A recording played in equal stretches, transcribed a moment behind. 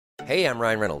Hey, I'm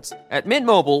Ryan Reynolds. At Mint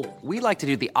Mobile, we like to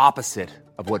do the opposite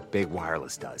of what Big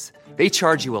Wireless does. They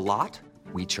charge you a lot,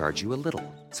 we charge you a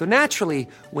little. So naturally,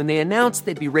 when they announced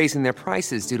they'd be raising their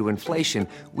prices due to inflation,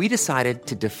 we decided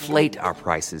to deflate our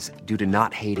prices due to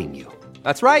not hating you.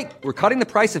 That's right. We're cutting the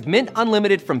price of Mint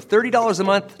Unlimited from $30 a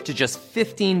month to just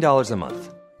 $15 a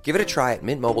month. Give it a try at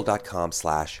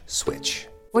mintmobile.com/switch.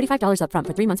 $45 up front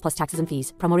for 3 months plus taxes and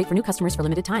fees. Promo rate for new customers for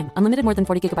limited time. Unlimited more than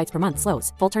 40 gigabytes per month.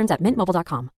 Slows full terms at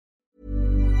mintmobile.com.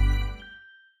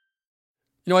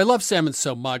 You know, I love salmon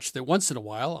so much that once in a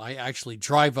while, I actually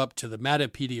drive up to the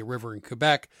Matapedia River in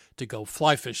Quebec to go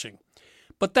fly fishing.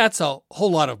 But that's a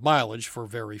whole lot of mileage for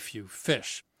very few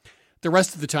fish. The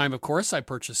rest of the time, of course, I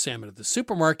purchase salmon at the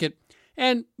supermarket,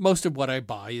 and most of what I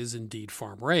buy is indeed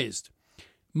farm-raised.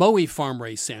 Mowi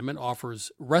farm-raised salmon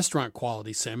offers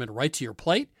restaurant-quality salmon right to your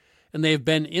plate, and they have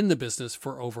been in the business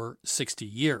for over 60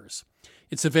 years.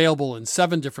 It's available in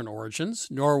 7 different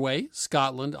origins: Norway,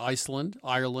 Scotland, Iceland,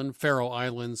 Ireland, Faroe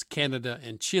Islands, Canada,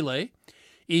 and Chile.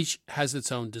 Each has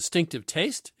its own distinctive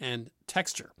taste and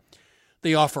texture.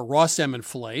 They offer raw salmon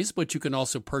fillets, but you can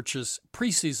also purchase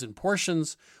pre-seasoned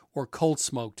portions or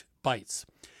cold-smoked bites.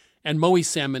 And Mowi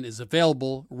salmon is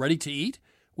available ready to eat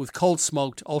with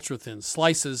cold-smoked ultra-thin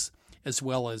slices as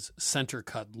well as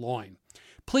center-cut loin.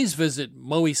 Please visit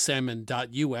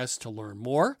mowisalmon.us to learn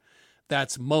more.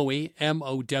 That's Mowi,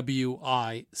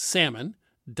 M-O-W-I,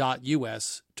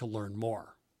 salmon.us to learn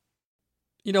more.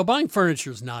 You know, buying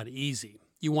furniture is not easy.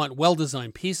 You want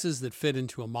well-designed pieces that fit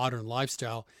into a modern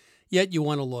lifestyle, yet you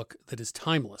want a look that is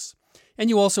timeless. And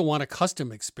you also want a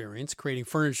custom experience, creating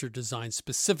furniture designed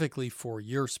specifically for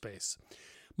your space.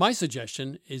 My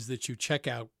suggestion is that you check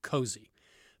out Cozy.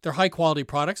 Their high-quality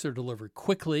products are delivered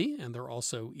quickly, and they're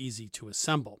also easy to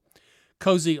assemble.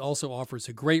 Cozy also offers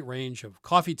a great range of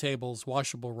coffee tables,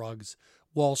 washable rugs,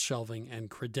 wall shelving,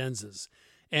 and credenzas.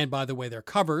 And by the way, their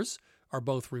covers are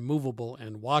both removable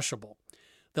and washable.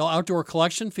 The outdoor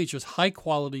collection features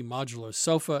high-quality modular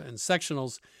sofa and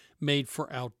sectionals made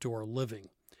for outdoor living.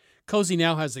 Cozy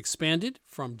now has expanded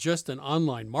from just an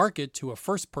online market to a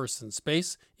first-person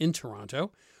space in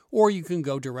Toronto, or you can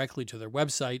go directly to their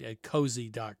website at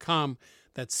cozy.com.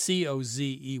 That's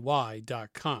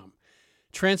COZEY.com.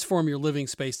 Transform your living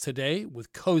space today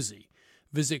with Cozy.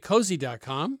 Visit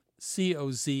cozy.com,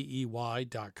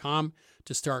 COZEY.com,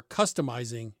 to start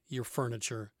customizing your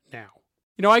furniture now.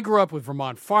 You know, I grew up with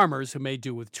Vermont farmers who made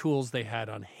do with tools they had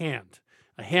on hand.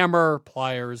 A hammer,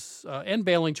 pliers, and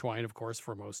baling twine, of course,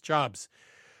 for most jobs.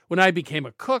 When I became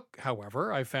a cook,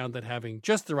 however, I found that having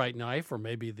just the right knife or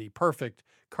maybe the perfect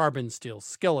carbon steel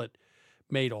skillet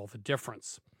made all the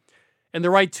difference. And the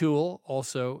right tool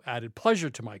also added pleasure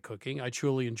to my cooking. I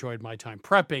truly enjoyed my time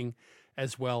prepping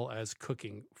as well as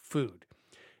cooking food.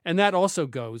 And that also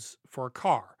goes for a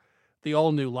car. The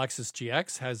all-new Lexus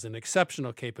GX has an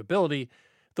exceptional capability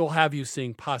that will have you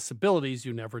seeing possibilities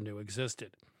you never knew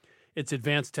existed. Its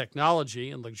advanced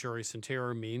technology and luxurious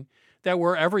interior mean that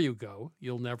wherever you go,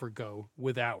 you'll never go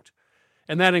without.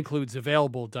 And that includes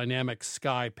available dynamic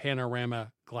sky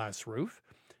panorama glass roof,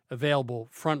 available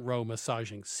front row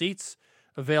massaging seats,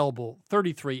 available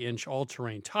 33-inch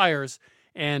all-terrain tires,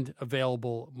 and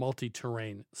available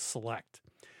multi-terrain select.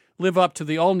 Live up to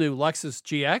the all-new Lexus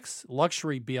GX,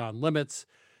 luxury beyond limits.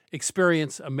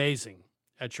 Experience amazing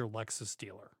at your Lexus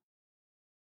dealer.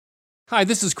 Hi,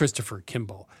 this is Christopher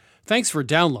Kimball. Thanks for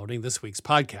downloading this week's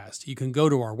podcast. You can go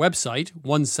to our website,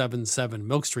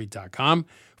 177milkstreet.com,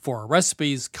 for our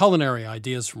recipes, culinary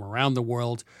ideas from around the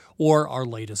world, or our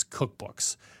latest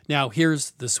cookbooks. Now,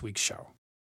 here's this week's show.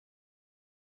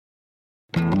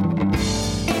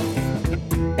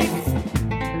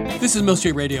 This is Milk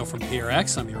Street Radio from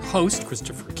PRX. I'm your host,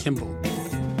 Christopher Kimball.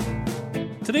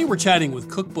 Today we're chatting with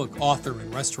cookbook author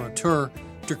and restaurateur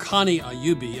Durkhani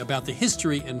Ayubi about the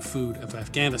history and food of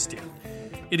Afghanistan.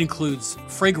 It includes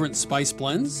fragrant spice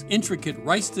blends, intricate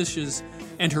rice dishes,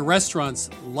 and her restaurant's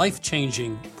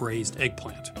life-changing braised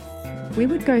eggplant. We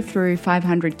would go through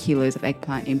 500 kilos of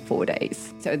eggplant in 4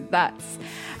 days. So that's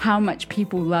how much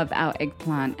people love our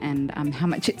eggplant and how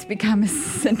much it's become a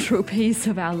central piece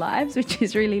of our lives, which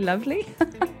is really lovely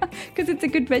because it's a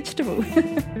good vegetable.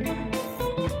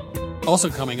 Also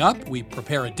coming up, we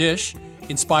prepare a dish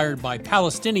inspired by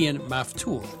Palestinian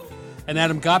maftool. And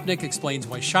Adam Gopnik explains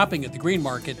why shopping at the Green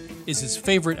Market is his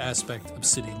favorite aspect of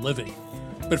city living.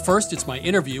 But first, it's my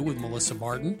interview with Melissa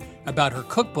Martin about her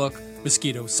cookbook,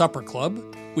 Mosquito Supper Club,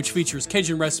 which features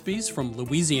Cajun recipes from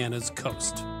Louisiana's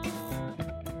coast.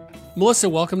 Melissa,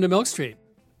 welcome to Milk Street.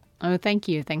 Oh, thank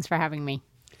you. Thanks for having me.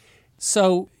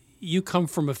 So, you come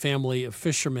from a family of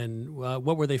fishermen.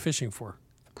 What were they fishing for?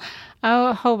 Oh,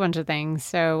 a whole bunch of things.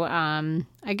 So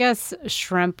I guess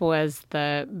shrimp was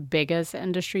the biggest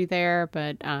industry there,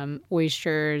 but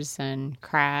oysters and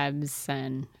crabs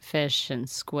and fish and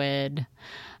squid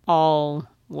all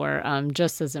were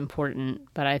just as important.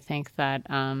 But I think that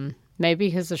maybe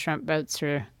because the shrimp boats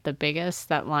are the biggest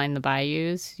that line the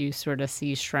bayous, you sort of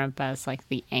see shrimp as like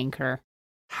the anchor.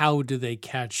 How do they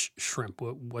catch shrimp?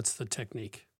 What's the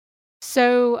technique?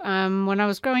 So when I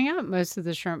was growing up, most of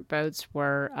the shrimp boats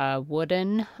were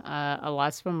wooden.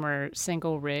 Lots of them were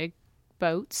single rig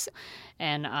boats,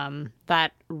 and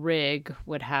that rig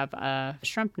would have a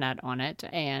shrimp net on it,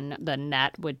 and the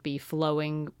net would be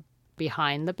flowing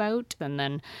behind the boat. And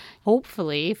then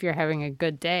hopefully, if you're having a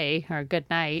good day or a good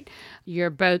night,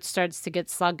 your boat starts to get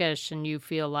sluggish and you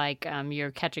feel like you're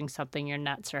catching something, your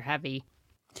nets are heavy.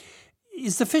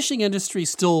 Is the fishing industry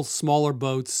still smaller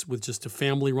boats with just a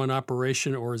family-run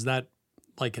operation, or is that,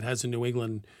 like it has in New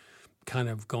England, kind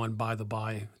of gone by the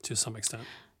by to some extent?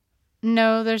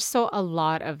 No, there's still a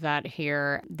lot of that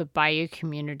here. The bayou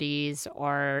communities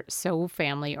are so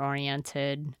family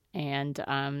oriented, and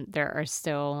there are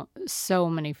still so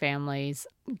many families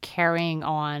carrying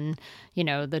on,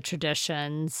 the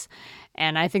traditions.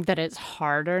 And I think that it's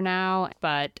harder now,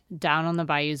 but down on the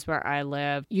bayous where I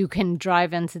live, you can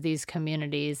drive into these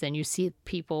communities and you see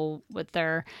people with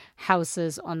their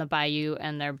houses on the bayou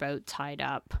and their boat tied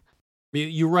up.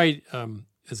 You write,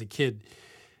 as a kid,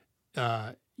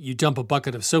 you dump a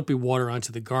bucket of soapy water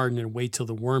onto the garden and wait till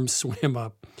the worms swim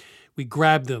up. We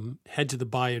grab them, head to the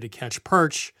bayou to catch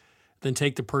perch, then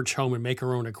take the perch home and make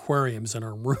our own aquariums in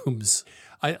our rooms.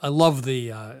 I love the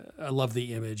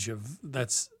image of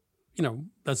that's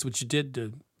what you did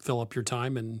to fill up your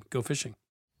time and go fishing.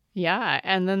 Yeah,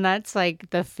 and then that's like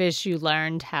the fish you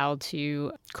learned how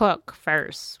to cook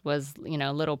first was,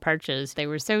 little perches. They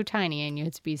were so tiny and you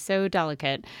had to be so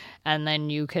delicate, and then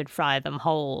you could fry them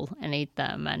whole and eat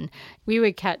them. And we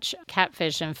would catch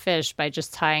catfish and fish by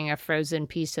just tying a frozen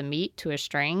piece of meat to a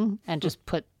string and just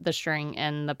put the string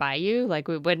in the bayou. Like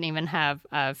we wouldn't even have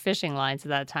fishing lines at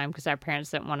that time because our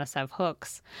parents didn't want us to have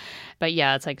hooks. But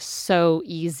yeah, it's like so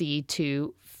easy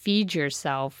to feed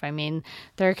yourself. I mean,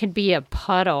 there could be a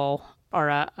puddle or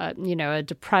a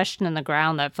depression in the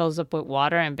ground that fills up with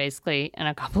water, and basically in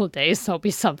a couple of days there'll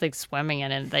be something swimming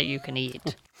in it that you can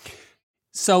eat.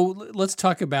 So let's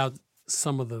talk about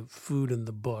some of the food in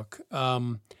the book.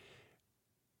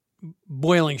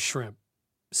 Boiling shrimp.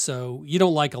 So you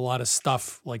don't like a lot of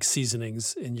stuff like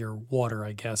seasonings in your water,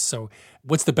 I guess. So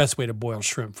what's the best way to boil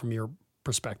shrimp from your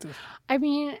perspective? I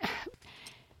mean,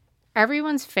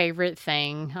 everyone's favorite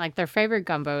thing, like their favorite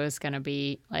gumbo is going to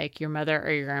be like your mother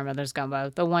or your grandmother's gumbo,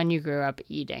 the one you grew up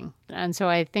eating. And so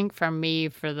I think for me,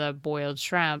 for the boiled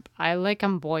shrimp, I like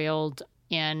them boiled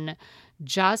in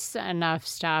just enough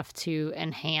stuff to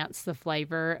enhance the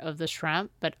flavor of the shrimp,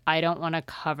 but I don't want to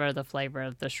cover the flavor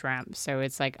of the shrimp. So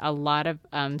it's like a lot of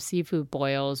seafood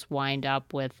boils wind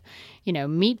up with,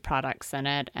 meat products in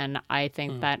it. And I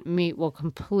think that meat will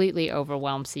completely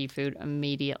overwhelm seafood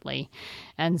immediately.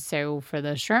 And so for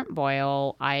the shrimp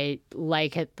boil, I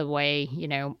like it the way,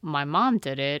 my mom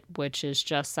did it, which is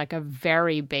just like a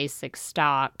very basic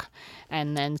stock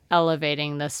and then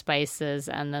elevating the spices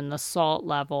and then the salt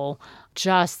level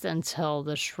just until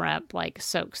the shrimp like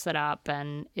soaks it up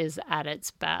and is at its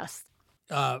best.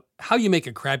 How you make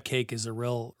a crab cake is a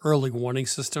real early warning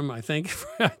system, I think,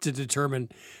 to determine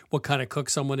what kind of cook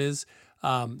someone is.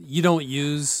 You don't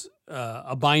use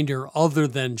a binder other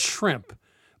than shrimp,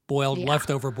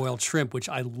 leftover boiled shrimp, which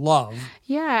I love.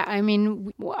 Yeah, I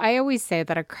mean, I always say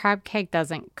that a crab cake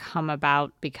doesn't come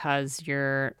about because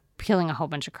you're peeling a whole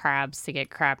bunch of crabs to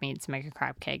get crab meat to make a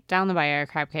crab cake. Down the bayou, a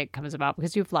crab cake comes about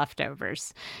because you have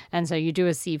leftovers. And so you do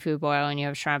a seafood boil and you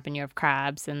have shrimp and you have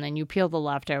crabs, and then you peel the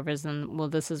leftovers and, well,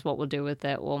 this is what we'll do with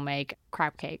it. We'll make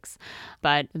crab cakes.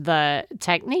 But the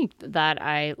technique that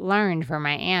I learned from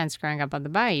my aunts growing up on the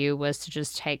bayou was to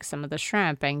just take some of the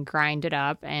shrimp and grind it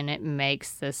up, and it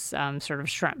makes this sort of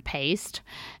shrimp paste.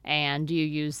 And you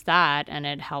use that and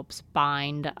it helps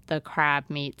bind the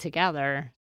crab meat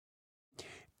together.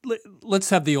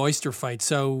 Let's have the oyster fight.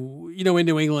 So, in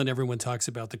New England, everyone talks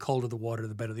about the colder the water,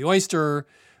 the better the oyster.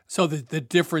 So the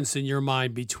difference in your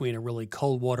mind between a really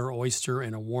cold water oyster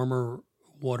and a warmer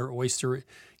water oyster,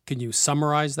 can you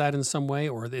summarize that in some way,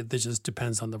 or it just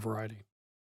depends on the variety?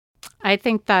 I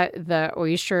think that the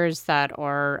oysters that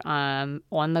are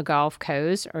on the Gulf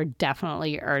Coast are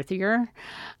definitely earthier.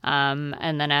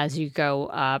 And then as you go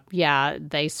up,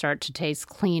 they start to taste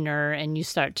cleaner and you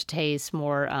start to taste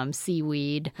more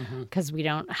seaweed because we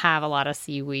don't have a lot of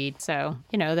seaweed. So,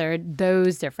 there are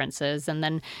those differences. And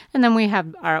then we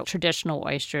have our traditional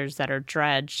oysters that are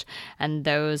dredged, and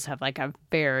those have like a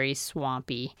very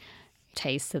swampy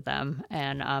taste to them,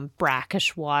 and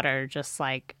brackish water, just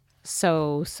like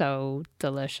so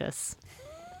delicious.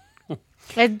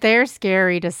 They're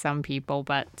scary to some people,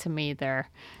 but to me, they're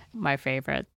my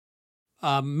favorite.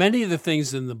 Many of the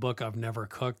things in the book I've never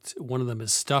cooked. One of them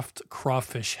is stuffed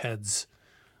crawfish heads.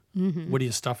 What do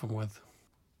you stuff them with?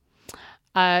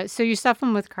 So you stuff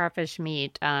them with crawfish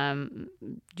meat.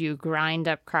 You grind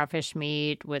up crawfish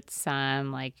meat with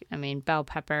some, bell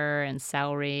pepper and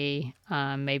celery,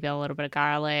 maybe a little bit of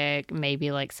garlic,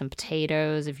 maybe like some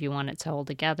potatoes if you want it to hold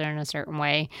together in a certain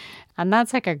way. And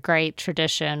that's like a great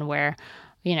tradition where,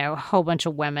 a whole bunch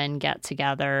of women get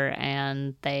together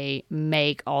and they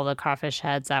make all the crawfish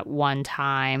heads at one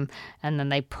time, and then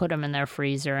they put them in their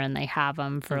freezer and they have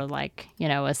them for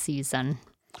a season.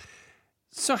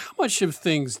 So how much have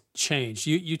things changed?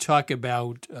 You talk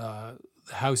about the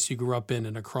house you grew up in,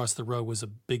 and across the road was a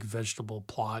big vegetable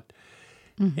plot.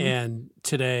 And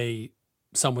today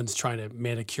someone's trying to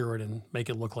manicure it and make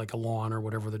it look like a lawn or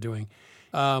whatever they're doing.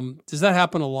 Does that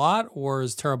happen a lot, or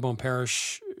is Terrebonne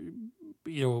Parish,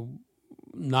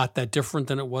 not that different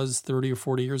than it was 30 or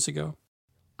 40 years ago?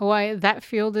 Well, that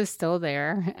field is still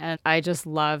there, and I just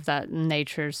love that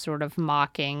nature's sort of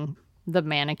mocking the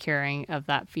manicuring of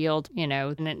that field,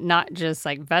 and not just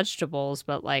like vegetables,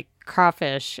 but like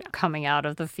crawfish coming out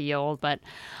of the field. But,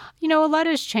 a lot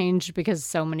has changed because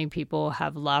so many people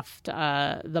have left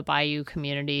the bayou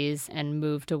communities and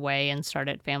moved away and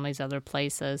started families other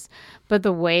places. But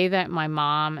the way that my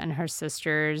mom and her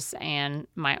sisters and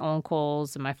my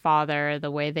uncles and my father,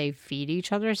 the way they feed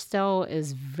each other still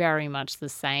is very much the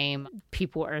same.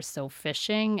 People are still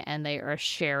fishing and they are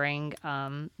sharing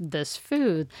this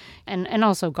food and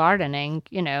also gardening.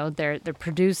 They're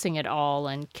producing it all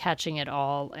and catching it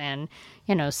all and,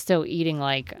 still eating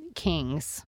like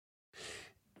kings.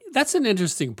 That's an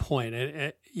interesting point.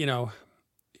 The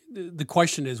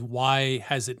question is, why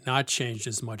has it not changed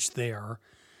as much there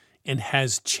and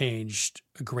has changed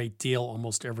a great deal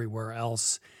almost everywhere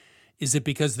else? Is it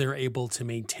because they're able to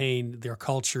maintain their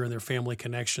culture and their family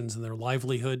connections and their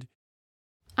livelihood?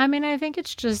 I think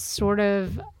it's just sort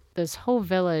of this whole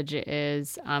village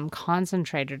is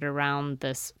concentrated around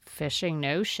this fishing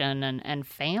notion and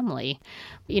family.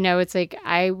 It's like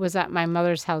I was at my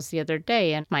mother's house the other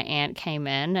day and my aunt came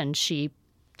in and she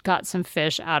got some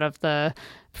fish out of the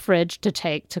fridge to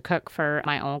take to cook for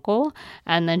my uncle.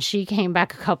 And then she came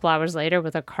back a couple hours later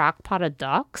with a crock pot of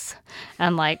ducks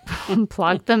and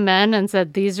plugged them in and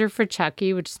said, "These are for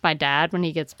Chucky," which is my dad, when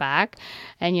he gets back.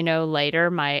 And,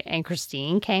 later my Aunt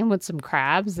Christine came with some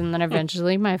crabs. And then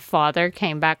eventually my father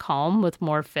came back home with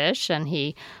more fish and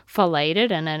he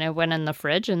filleted and then it went in the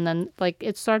fridge and then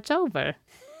it starts over.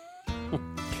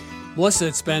 Melissa,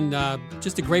 it's been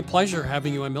just a great pleasure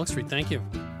having you on Milk Street. Thank you.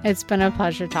 It's been a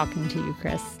pleasure talking to you,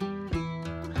 Chris.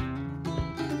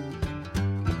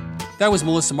 That was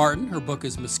Melissa Martin. Her book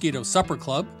is Mosquito Supper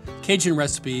Club, Cajun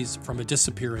Recipes from a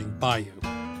Disappearing Bayou.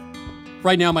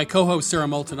 Right now, my co-host Sarah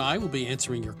Moulton and I will be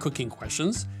answering your cooking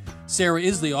questions. Sarah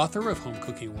is the author of Home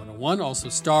Cooking 101, also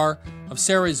star of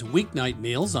Sarah's Weeknight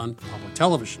Meals on public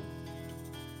television.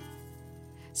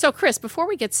 So, Chris, before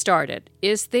we get started,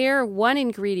 is there one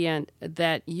ingredient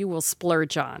that you will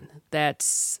splurge on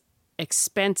that's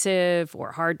expensive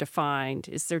or hard to find?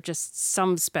 Is there just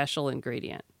some special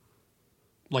ingredient?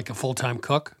 Like a full-time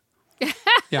cook?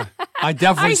 Yeah, I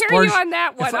definitely I hear you on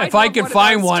that one. If I could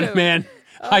find one, too. man,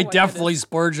 I definitely goodness.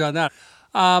 splurge on that.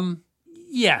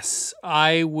 Yes,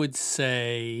 I would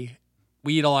say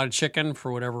we eat a lot of chicken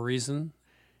for whatever reason,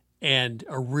 and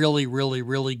a really, really,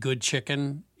 really good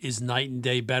chicken is night and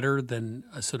day better than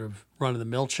a sort of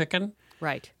run-of-the-mill chicken.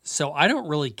 Right. So I don't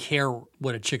really care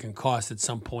what a chicken costs at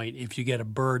some point if you get a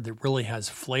bird that really has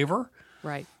flavor.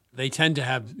 Right. They tend to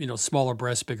have, smaller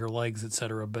breasts, bigger legs, et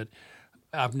cetera. But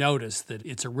I've noticed that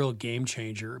it's a real game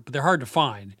changer. But they're hard to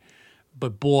find.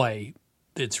 But boy,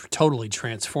 it's totally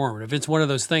transformative. It's one of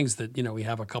those things that, we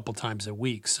have a couple times a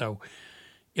week. So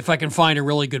if I can find a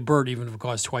really good bird, even if it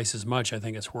costs twice as much, I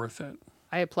think it's worth it.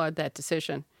 I applaud that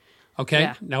decision. Okay,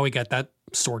 Yeah. Now we got that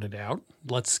sorted out.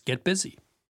 Let's get busy.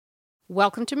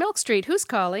 Welcome to Milk Street. Who's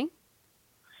calling?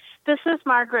 This is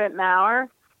Margaret Maurer.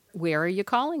 Where are you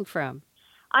calling from?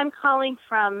 I'm calling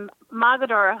from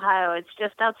Mogadore, Ohio. It's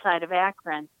just outside of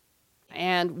Akron.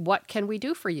 And what can we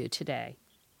do for you today?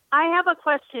 I have a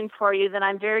question for you that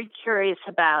I'm very curious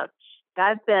about.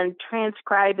 I've been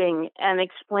transcribing and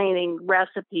explaining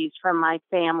recipes from my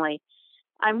family.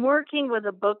 I'm working with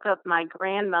a book of my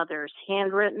grandmother's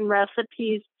handwritten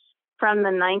recipes from the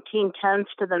 1910s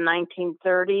to the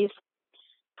 1930s.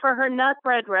 For her nut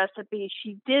bread recipe,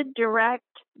 she did direct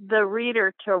the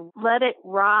reader to let it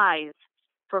rise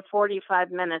for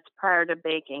 45 minutes prior to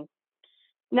baking.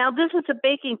 Now, this is a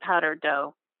baking powder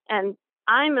dough, and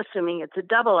I'm assuming it's a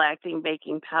double-acting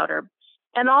baking powder.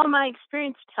 And all my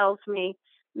experience tells me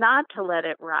not to let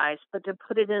it rise, but to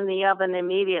put it in the oven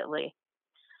immediately.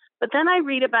 But then I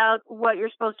read about what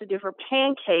you're supposed to do for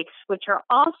pancakes, which are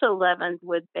also leavened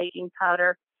with baking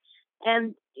powder.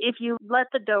 And if you let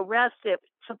the dough rest, it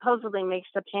supposedly makes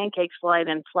the pancakes light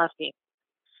and fluffy.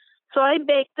 So I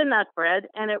baked the nut bread,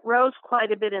 and it rose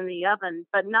quite a bit in the oven,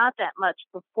 but not that much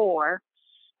before.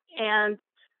 And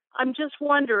I'm just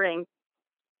wondering,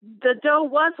 the dough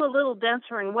was a little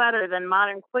denser and wetter than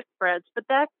modern quick breads, but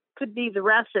that could be the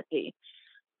recipe.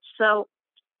 So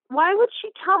why would she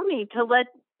tell me to let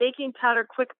baking powder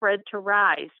quick bread to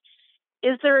rise?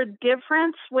 Is there a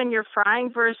difference when you're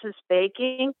frying versus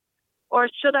baking? Or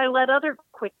should I let other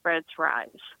quick breads rise?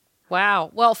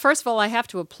 Wow. Well, first of all, I have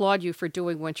to applaud you for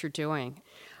doing what you're doing.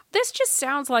 This just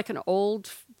sounds like an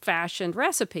old-fashioned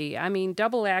recipe. I mean,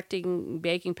 double-acting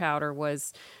baking powder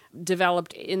was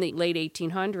developed in the late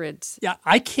 1800s. Yeah,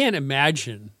 I can't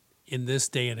imagine in this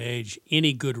day and age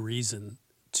any good reason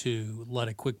to let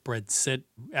a quick bread sit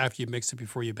after you mix it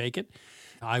before you bake it.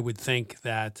 I would think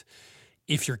that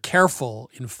if you're careful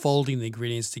in folding the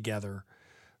ingredients together,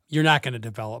 you're not going to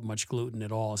develop much gluten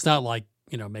at all. It's not like,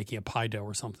 making a pie dough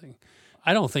or something.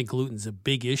 I don't think gluten's a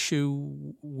big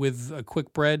issue with a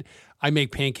quick bread. I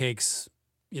make pancakes,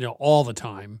 all the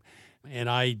time, and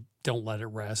I don't let it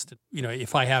rest.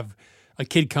 If I have a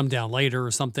kid come down later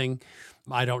or something,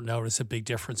 I don't notice a big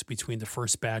difference between the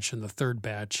first batch and the third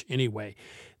batch anyway.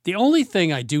 The only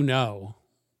thing I do know,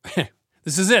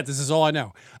 this is it. This is all I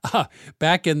know.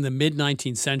 Back in the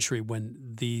mid-19th century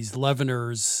when these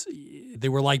leaveners, they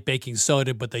were like baking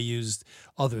soda, but they used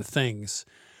other things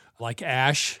like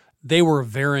ash. They were of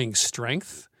varying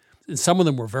strength, and some of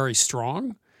them were very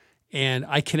strong. And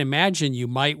I can imagine you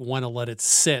might want to let it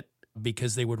sit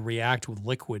because they would react with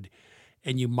liquid,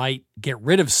 and you might get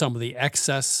rid of some of the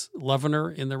excess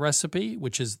leavener in the recipe,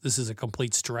 this is a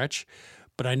complete stretch.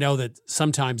 But I know that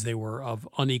sometimes they were of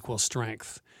unequal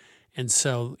strength. And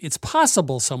so it's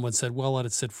possible someone said, well, let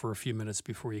it sit for a few minutes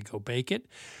before you go bake it.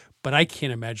 But I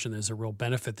can't imagine there's a real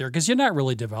benefit there because you're not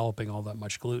really developing all that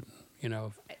much gluten,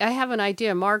 I have an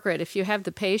idea, Margaret. If you have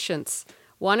the patience,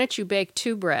 why don't you bake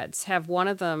two breads? Have one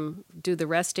of them do the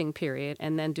resting period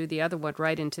and then do the other one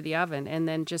right into the oven and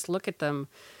then just look at them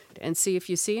and see if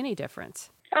you see any difference.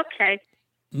 Okay.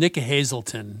 Nika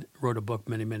Hazelton wrote a book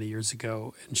many, many years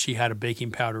ago, and she had a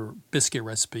baking powder biscuit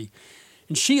recipe.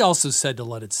 And she also said to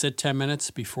let it sit 10 minutes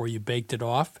before you baked it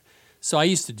off. So I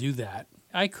used to do that.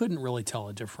 I couldn't really tell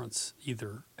a difference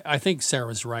either. I think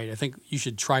Sarah's right. I think you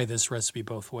should try this recipe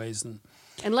both ways. And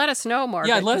let us know, Margaret.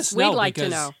 Yeah, let us know. We'd like to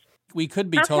know. We could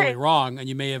be totally wrong, and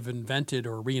you may have invented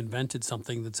or reinvented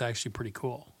something that's actually pretty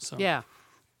cool. So yeah.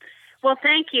 Well,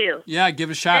 thank you. Yeah, give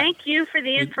it a shot. Thank you for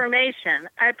the information.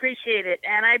 I appreciate it,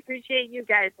 and I appreciate you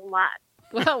guys a lot.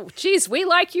 Well, geez, we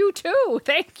like you too.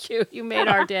 Thank you. You made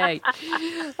our day.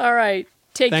 All right.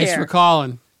 Take care. Thanks for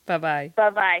calling. Bye-bye.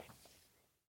 Bye-bye.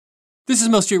 This is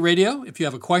Milk Street Radio. If you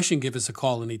have a question, give us a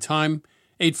call anytime.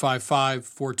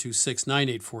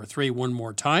 855-426-9843. One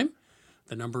more time.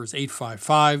 The number is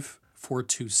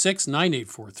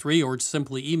 855-426-9843, or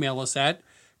simply email us at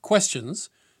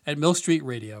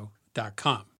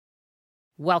questions@milkstreetradio.com.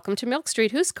 Welcome to Milk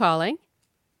Street. Who's calling?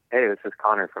 Hey, this is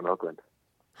Connor from Oakland.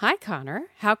 Hi, Connor.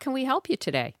 How can we help you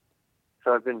today?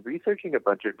 So I've been researching a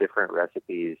bunch of different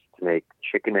recipes to make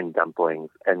chicken and dumplings,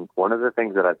 and one of the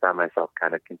things that I found myself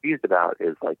kind of confused about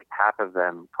is like half of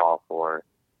them call for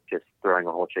just throwing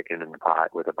a whole chicken in the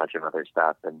pot with a bunch of other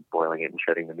stuff and boiling it and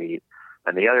shredding the meat,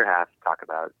 and the other half talk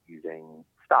about using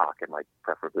stock and like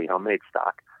preferably homemade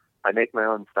stock. I make my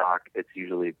own stock. It's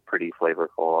usually pretty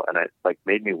flavorful, and it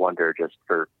made me wonder, just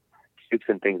for soups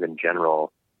and things in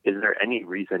general, is there any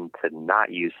reason to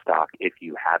not use stock if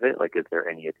you have it? Is there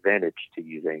any advantage to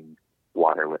using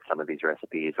water with some of these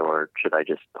recipes, or should I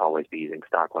just always be using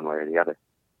stock one way or the other?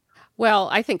 Well,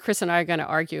 I think Chris and I are going to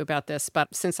argue about this,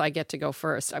 but since I get to go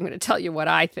first, I'm going to tell you what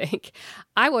I think.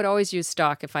 I would always use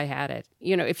stock if I had it.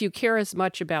 If you care as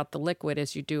much about the liquid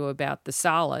as you do about the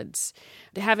solids,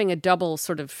 having a double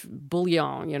sort of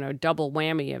bouillon, double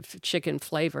whammy of chicken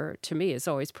flavor, to me is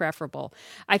always preferable.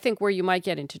 I think where you might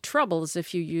get into trouble is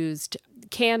if you used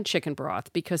canned chicken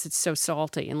broth because it's so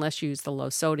salty, unless you use the low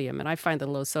sodium. And I find the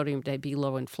low sodium to be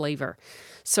low in flavor.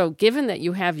 So given that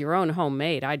you have your own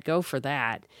homemade, I'd go for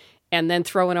that. And then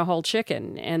throw in a whole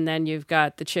chicken. And then you've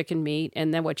got the chicken meat.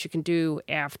 And then what you can do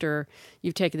after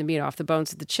you've taken the meat off the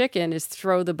bones of the chicken is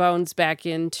throw the bones back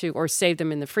into, or save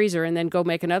them in the freezer, and then go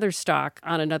make another stock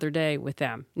on another day with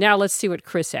them. Now let's see what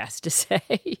Chris has to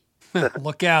say.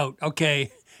 Look out.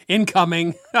 Okay.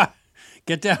 Incoming.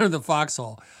 Get down to the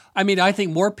foxhole. I mean, I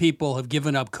think more people have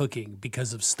given up cooking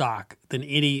because of stock than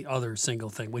any other single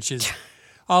thing, which is...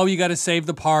 Oh, you got to save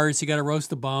the parts, you got to roast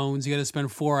the bones, you got to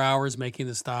spend 4 hours making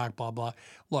the stock, blah, blah.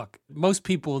 Look, most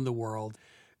people in the world,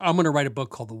 I'm going to write a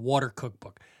book called The Water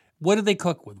Cookbook. What do they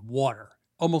cook with? Water.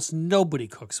 Almost nobody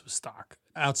cooks with stock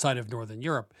outside of Northern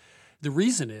Europe. The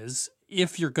reason is,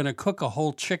 if you're going to cook a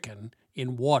whole chicken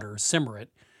in water, simmer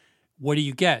it, what do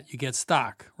you get? You get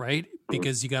stock, right?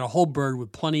 Because you got a whole bird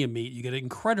with plenty of meat. You get an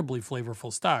incredibly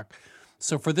flavorful stock.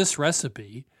 So for this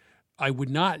recipe, I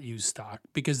would not use stock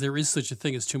because there is such a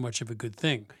thing as too much of a good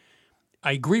thing.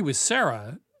 I agree with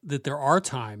Sarah that there are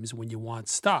times when you want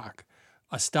stock.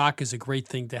 A stock is a great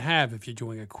thing to have if you're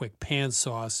doing a quick pan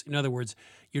sauce. In other words,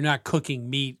 you're not cooking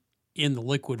meat in the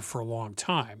liquid for a long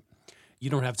time.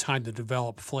 You don't have time to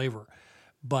develop flavor.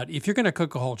 But if you're going to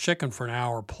cook a whole chicken for an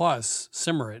hour plus,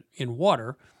 simmer it in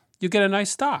water, you get a nice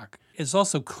stock. It's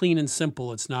also clean and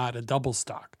simple. It's not a double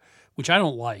stock, which I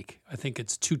don't like. I think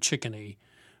it's too chickeny.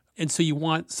 And so you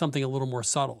want something a little more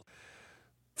subtle.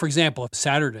 For example,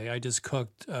 Saturday, I just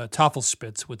cooked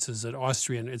Tafelspitz, which is an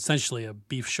Austrian, essentially a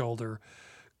beef shoulder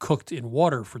cooked in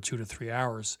water for 2 to 3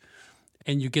 hours.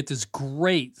 And you get this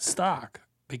great stock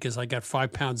because I got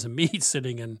 5 pounds of meat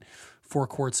sitting in 4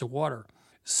 quarts of water.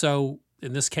 So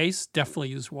in this case, definitely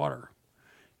use water.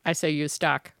 I say use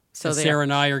stock. So Sarah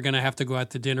and I are going to have to go out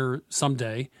to dinner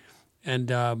someday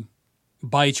and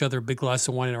buy each other a big glass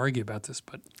of wine and argue about this.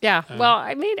 But yeah, well,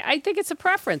 I mean, I think it's a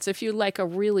preference. If you like a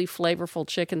really flavorful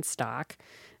chicken stock,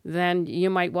 then you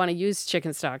might want to use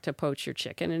chicken stock to poach your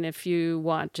chicken. And if you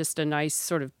want just a nice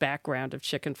sort of background of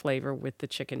chicken flavor with the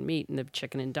chicken meat and the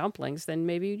chicken and dumplings, then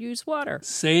maybe you'd use water.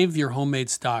 Save your homemade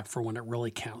stock for when it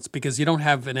really counts because you don't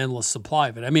have an endless supply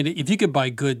of it. I mean, if you could buy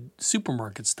good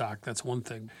supermarket stock, that's one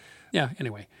thing. Yeah,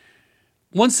 anyway.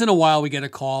 Once in a while, we get a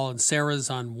call, and Sarah's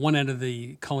on one end of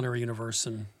the culinary universe,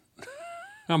 and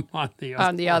I'm on the other.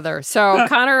 On the other. So,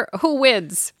 Connor, who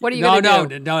wins? What are you going to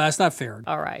do? No, that's not fair.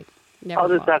 All right. I'll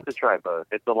just have to try both.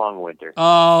 It's a long winter.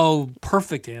 Oh,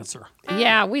 perfect answer.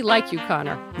 Yeah, we like you,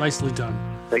 Connor. Nicely done.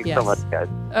 Thanks so much, guys.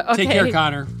 Okay. Take care,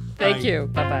 Connor. Thank you.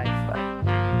 Bye-bye.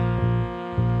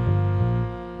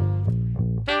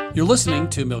 You're listening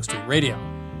to Milk Street Radio.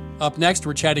 Up next,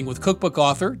 we're chatting with cookbook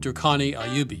author Durkhani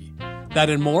Ayubi. That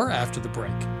and more after the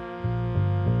break.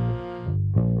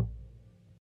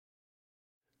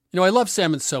 I love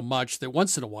salmon so much that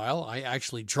once in a while I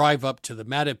actually drive up to the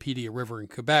Matapedia River in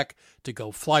Quebec to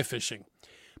go fly fishing.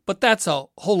 But that's a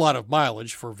whole lot of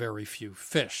mileage for very few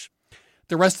fish.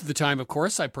 The rest of the time, of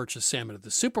course, I purchase salmon at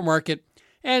the supermarket,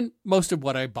 and most of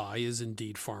what I buy is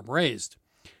indeed farm-raised.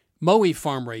 Mowi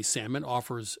farm-raised salmon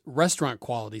offers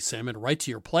restaurant-quality salmon right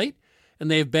to your plate, and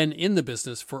they have been in the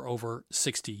business for over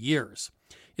 60 years.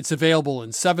 It's available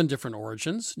in 7 different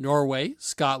origins: Norway,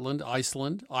 Scotland,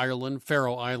 Iceland, Ireland,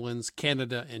 Faroe Islands,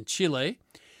 Canada, and Chile.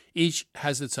 Each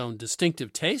has its own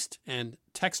distinctive taste and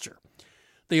texture.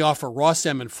 They offer raw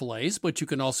salmon fillets, but you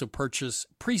can also purchase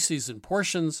pre-seasoned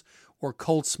portions or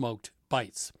cold-smoked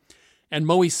bites. And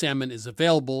Mowi salmon is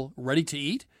available ready to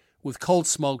eat with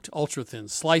cold-smoked ultra-thin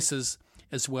slices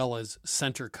as well as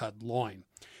center-cut loin.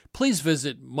 Please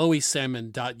visit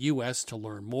mowisalmon.us to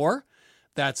learn more.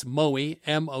 That's Mowi,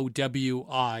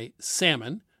 M-O-W-I,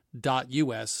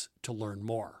 salmon.us to learn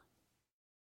more.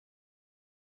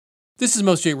 This is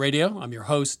Milk Street Radio. I'm your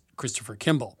host, Christopher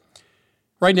Kimball.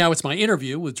 Right now, it's my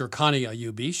interview with Durkhani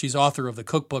Ayubi. She's author of the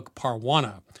cookbook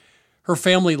Parwana. Her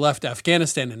family left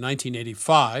Afghanistan in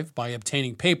 1985 by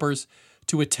obtaining papers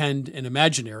to attend an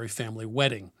imaginary family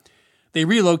wedding. They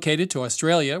relocated to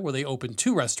Australia, where they opened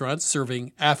 2 restaurants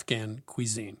serving Afghan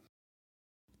cuisine.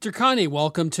 Durkhani,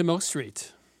 welcome to Milk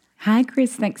Street. Hi,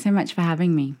 Chris. Thanks so much for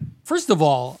having me. First of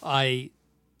all, I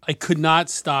could not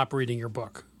stop reading your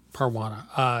book, Parwana.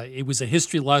 It was a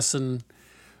history lesson.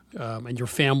 and your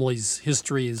family's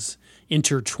history is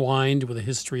intertwined with the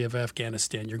history of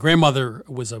Afghanistan. Your grandmother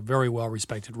was a very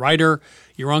well-respected writer.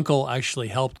 Your uncle actually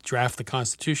helped draft the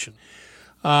Constitution.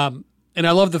 And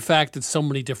I love the fact that so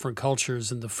many different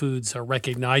cultures and the foods are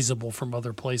recognizable from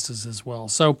other places as well.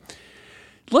 So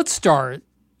let's start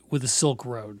with the Silk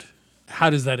Road. How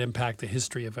does that impact the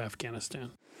history of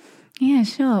Afghanistan? Yeah,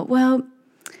 sure. Well,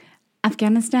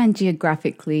 Afghanistan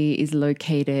geographically is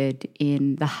located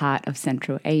in the heart of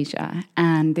Central Asia,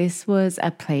 and this was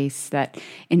a place that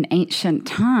in ancient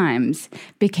times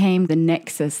became the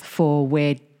nexus for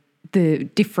where the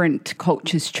different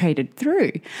cultures traded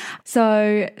through.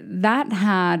 So that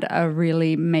had a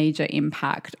really major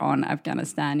impact on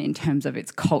Afghanistan in terms of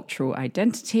its cultural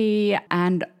identity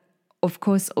and, of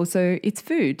course, also its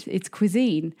food, its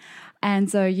cuisine.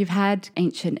 And so you've had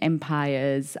ancient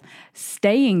empires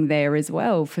staying there as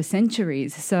well for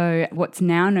centuries. So what's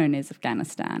now known as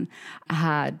Afghanistan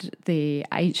had the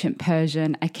ancient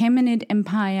Persian Achaemenid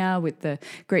Empire with the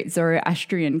great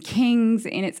Zoroastrian kings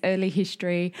in its early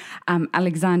history.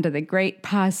 Alexander the Great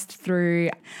passed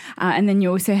through. And then you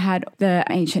also had the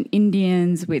ancient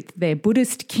Indians with their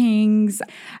Buddhist kings.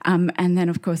 And then,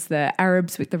 of course, the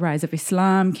Arabs with the rise of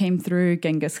Islam came through,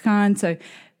 Genghis Khan. So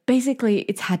basically,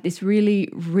 it's had this really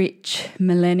rich,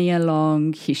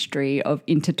 millennia-long history of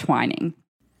intertwining.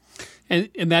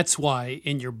 And that's why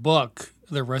in your book,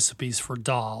 there are recipes for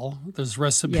dal, there's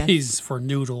recipes for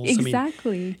noodles.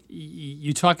 Exactly. I mean,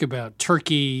 you talk about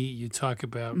Turkey, you talk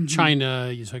about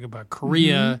China, you talk about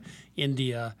Korea,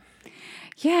 India.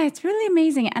 Yeah, it's really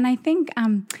amazing. And I think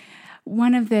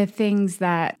one of the things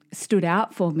that stood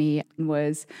out for me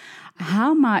was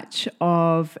how much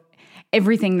of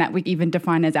everything that we even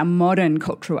define as our modern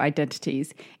cultural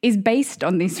identities is based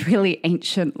on this really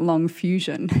ancient long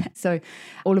fusion. So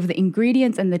all of the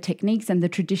ingredients and the techniques and the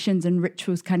traditions and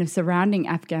rituals kind of surrounding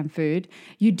Afghan food,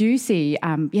 you do see,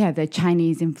 the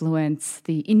Chinese influence,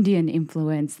 the Indian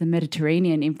influence, the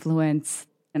Mediterranean influence.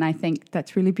 And I think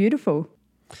that's really beautiful.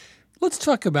 Let's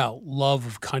talk about love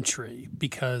of country,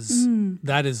 because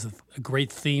that is a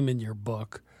great theme in your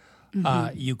book.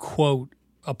 You quote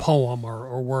a poem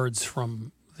or words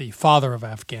from the father of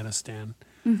Afghanistan,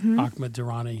 Ahmed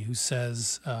Durrani, who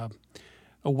says,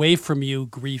 away from you,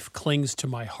 grief clings to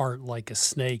my heart like a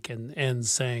snake, and ends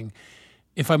saying,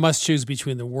 if I must choose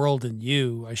between the world and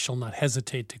you, I shall not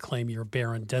hesitate to claim your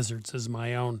barren deserts as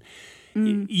my own.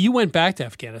 You went back to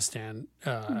Afghanistan,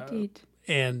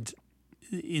 and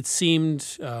it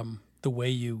seemed the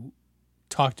way you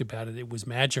talked about it, it was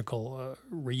magical,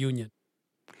 reunion.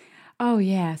 Oh,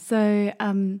 yeah. So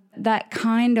that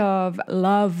kind of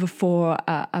love for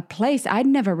a place, I'd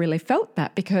never really felt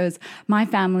that because my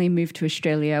family moved to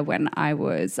Australia when I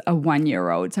was a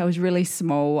 1-year-old. So I was really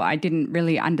small. I didn't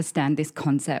really understand this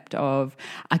concept of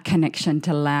a connection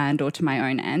to land or to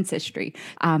my own ancestry.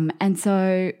 And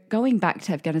so going back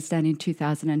to Afghanistan in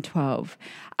 2012,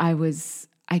 I was,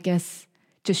 I guess,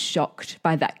 just shocked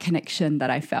by that connection that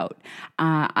I felt.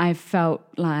 I felt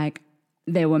like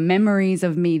there were memories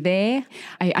of me there.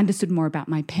 I understood more about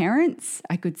my parents.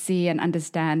 I could see and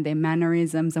understand their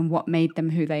mannerisms and what made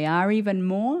them who they are even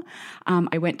more.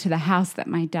 I went to the house that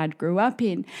my dad grew up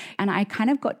in, and I kind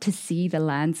of got to see the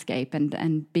landscape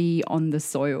and be on the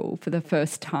soil for the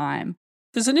first time.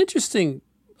 There's an interesting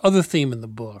other theme in the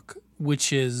book,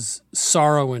 which is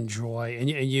sorrow and joy. And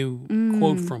you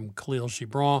quote from Khalil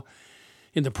Gibran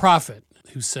in The Prophet,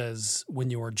 who says, when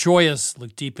you are joyous,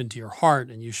 look deep into your heart,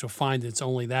 and you shall find it's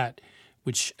only that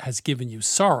which has given you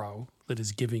sorrow that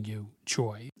is giving you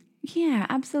joy. Yeah,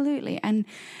 absolutely. And,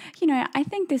 I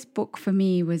think this book for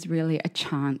me was really a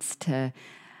chance to,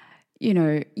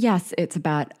 yes, it's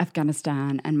about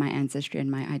Afghanistan and my ancestry and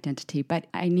my identity, but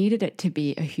I needed it to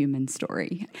be a human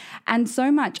story. And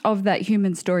so much of that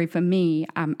human story for me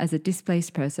as a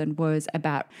displaced person was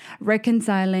about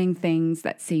reconciling things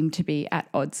that seem to be at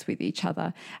odds with each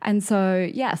other. And so,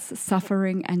 yes,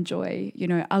 suffering and joy,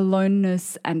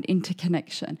 aloneness and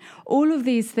interconnection. All of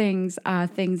these things are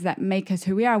things that make us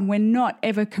who we are. And we're not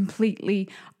ever completely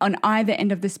on either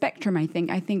end of the spectrum, I think.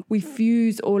 I think we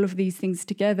fuse all of these things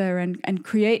together and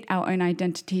create our own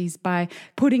identities by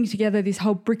putting together this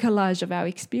whole bricolage of our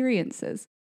experiences.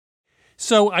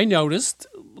 So I noticed,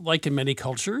 like in many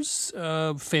cultures,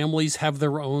 families have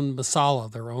their own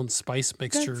masala, their own spice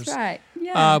mixtures. That's right,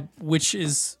 yeah. Which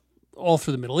is all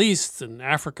through the Middle East and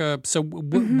Africa. So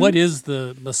what is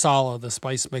the masala, the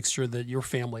spice mixture that your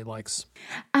family likes?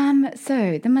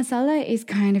 So the masala is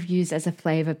kind of used as a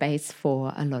flavor base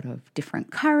for a lot of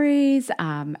different curries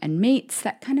and meats,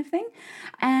 that kind of thing.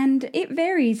 And it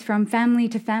varies from family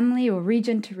to family or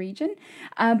region to region,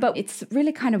 but it's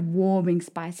really kind of warming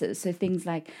spices. So things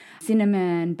like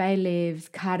cinnamon, bay leaves,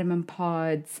 cardamom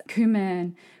pods,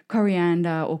 cumin,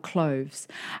 coriander or cloves.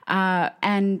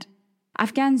 And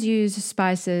Afghans use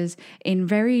spices in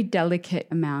very delicate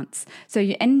amounts. So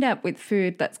you end up with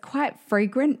food that's quite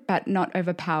fragrant but not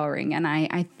overpowering. And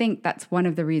I think that's one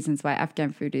of the reasons why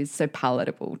Afghan food is so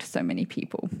palatable to so many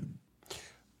people.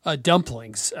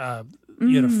 Dumplings.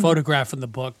 You had a photograph in the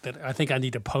book that I think I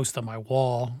need to post on my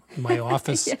wall in my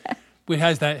office. It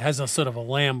has a sort of a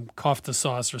lamb kofta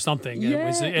sauce or something.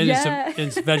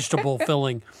 It's vegetable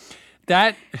filling.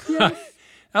 That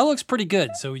that looks pretty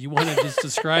good. So you want to just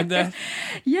describe that?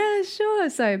 Yeah, sure.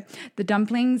 So the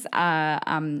dumplings are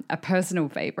a personal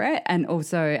favorite and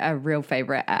also a real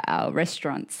favorite at our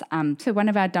restaurants. So one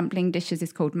of our dumpling dishes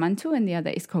is called mantu and the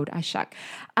other is called ashak.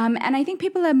 And I think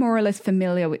people are more or less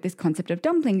familiar with this concept of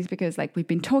dumplings because like we've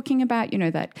been talking about,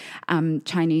 that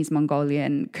Chinese,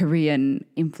 Mongolian, Korean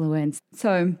influence.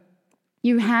 So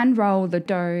you hand roll the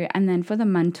dough and then for the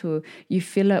mantu, you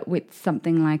fill it with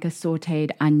something like a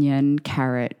sauteed onion,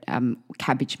 carrot,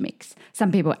 cabbage mix.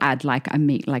 Some people add like a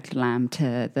meat like lamb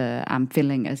to the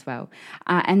filling as well.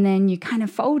 And then you kind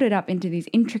of fold it up into these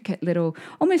intricate little,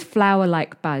 almost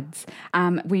flower-like buds.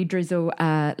 We drizzle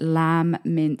a lamb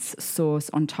mince sauce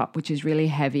on top, which is really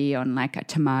heavy on like a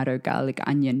tomato, garlic,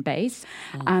 onion base.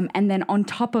 And then on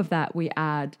top of that, we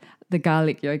add the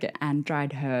garlic yogurt and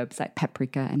dried herbs like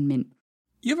paprika and mint.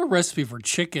 You have a recipe for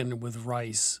chicken with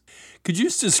rice. Could you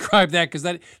just describe that? Because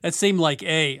that seemed like,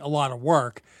 a lot of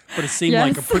work, but it seemed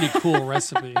like a pretty cool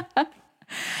recipe.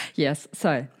 Yes.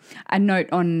 So a note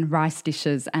on rice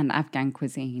dishes and Afghan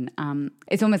cuisine.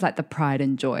 It's almost like the pride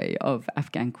and joy of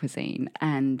Afghan cuisine.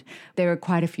 And there are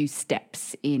quite a few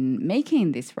steps in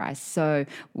making this rice. So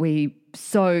we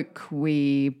soak,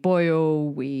 we boil,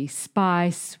 we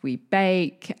spice, we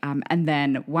bake, and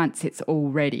then once it's all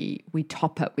ready, we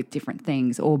top it with different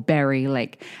things or bury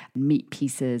like meat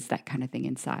pieces, that kind of thing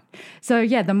inside. So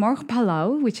yeah, the morgh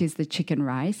palau, which is the chicken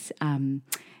rice,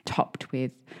 topped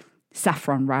with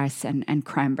saffron rice and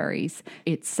cranberries.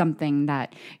 It's something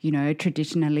that,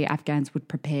 traditionally Afghans would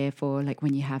prepare for like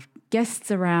when you have guests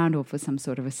around or for some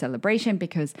sort of a celebration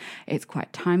because it's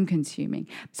quite time consuming.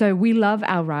 So we love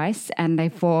our rice and they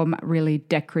form really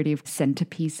decorative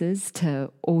centerpieces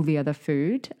to all the other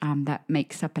food that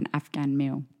makes up an Afghan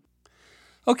meal.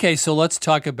 Okay, so let's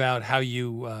talk about how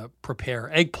you prepare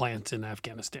eggplant in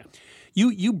Afghanistan.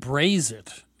 You braise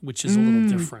it, which is a little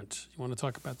different. You want to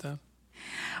talk about that?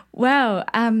 Well,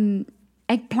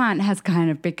 eggplant has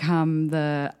kind of become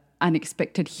the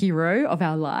unexpected hero of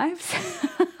our lives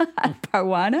at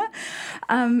Parwana.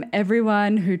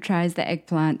 Everyone who tries the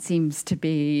eggplant seems to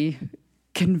be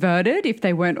converted if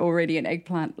they weren't already an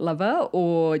eggplant lover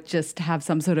or just have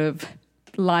some sort of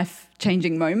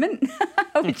life-changing moment,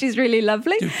 which is really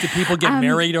lovely. Do people get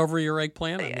married over your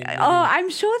eggplant? I'm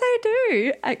sure they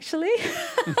do, actually.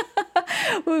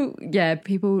 Well, yeah,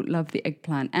 people love the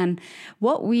eggplant. And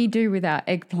what we do with our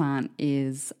eggplant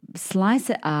is slice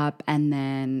it up and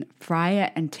then fry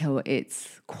it until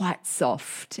it's quite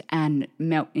soft and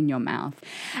melt in your mouth.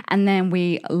 And then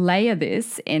we layer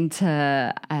this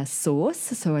into a sauce,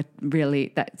 so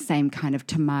really that same kind of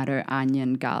tomato,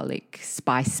 onion, garlic,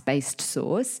 spice-based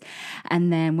sauce.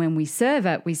 And then when we serve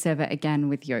it again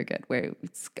with yogurt, where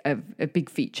it's a big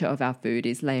feature of our food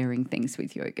is layering things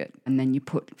with yogurt. And then you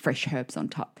put fresh herbs on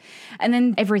top. And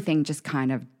then everything just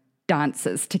kind of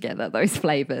dances together, those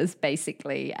flavors,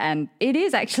 basically. And it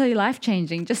is actually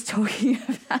life-changing just talking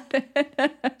about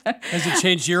it. Has it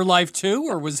changed your life too,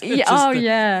 or was it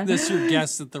this your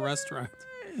guests at the restaurant?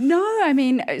 No, I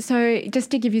mean, so just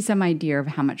to give you some idea of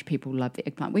how much people love the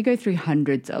eggplant, we go through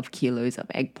hundreds of kilos of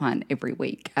eggplant every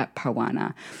week at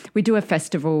Parwana. We do a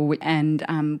festival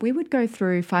and we would go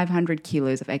through 500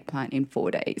 kilos of eggplant in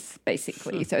 4 days,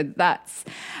 basically. So that's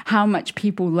how much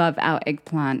people love our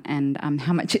eggplant and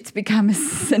how much it's become a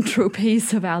central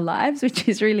piece of our lives, which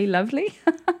is really lovely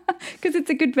because it's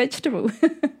a good vegetable.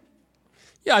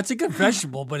 Yeah, it's a good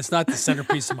vegetable, but it's not the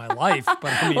centerpiece of my life.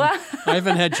 But I mean, I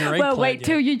haven't had your eggplant wait yet.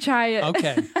 till you try it.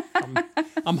 Okay,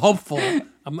 I'm hopeful.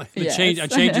 A change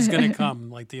is going to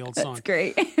come, like the old song. That's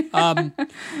great. And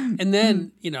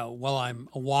then, while I'm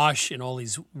awash in all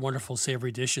these wonderful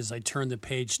savory dishes, I turn the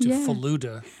page to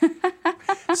faluda.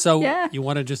 So you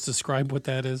want to just describe what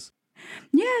that is?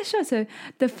 Yeah, sure. So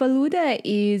the faluda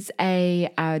is a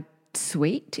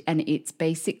sweet, and it's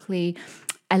basically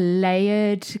a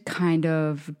layered kind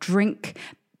of drink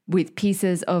with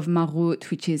pieces of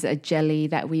marut, which is a jelly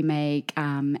that we make,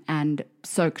 and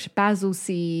soaked basil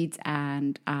seeds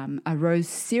and a rose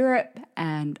syrup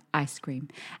and ice cream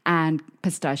and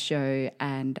pistachio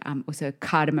and also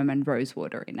cardamom and rose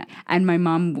water in it. And my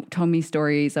mum told me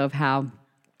stories of how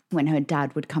when her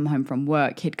dad would come home from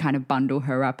work, he'd kind of bundle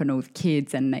her up and all the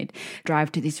kids, and they'd drive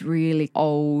to this really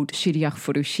old shiriach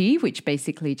furushi, which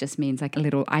basically just means like a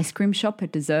little ice cream shop, a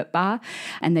dessert bar,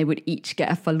 and they would each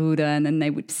get a faluda, and then they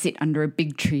would sit under a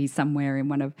big tree somewhere in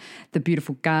one of the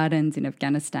beautiful gardens in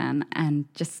Afghanistan,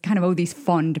 and just kind of all these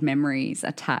fond memories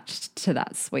attached to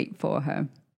that sweet for her.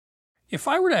 If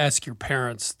I were to ask your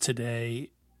parents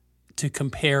today to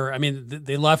compare, I mean,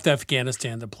 they left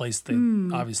Afghanistan, the place they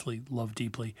obviously love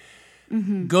deeply,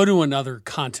 go to another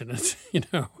continent,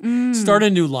 start a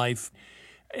new life.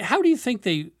 How do you think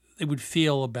they would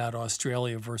feel about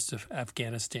Australia versus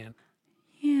Afghanistan?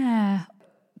 Yeah.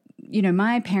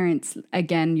 My parents,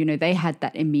 again, they had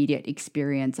that immediate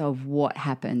experience of what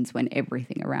happens when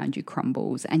everything around you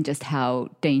crumbles and just how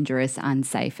dangerous,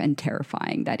 unsafe and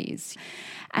terrifying that is.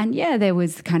 And yeah, there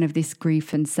was kind of this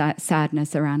grief and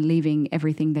sadness around leaving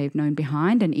everything they've known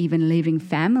behind and even leaving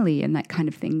family and that kind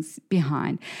of things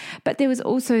behind. But there was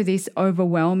also this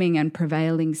overwhelming and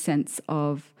prevailing sense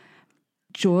of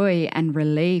joy and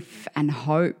relief and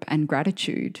hope and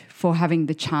gratitude for having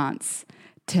the chance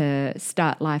to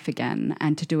start life again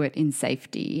and to do it in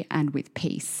safety and with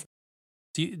peace.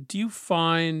 Do you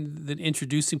find that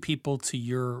introducing people to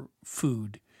your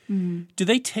food, do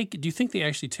you think they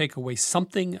actually take away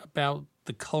something about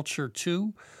the culture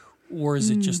too, or is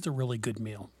it just a really good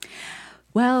meal?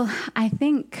 Well, I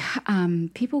think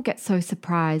people get so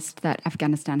surprised that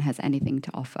Afghanistan has anything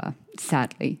to offer,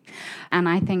 sadly. And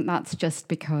I think that's just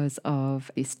because of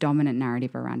this dominant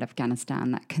narrative around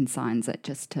Afghanistan that consigns it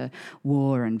just to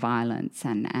war and violence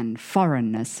and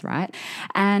foreignness, right?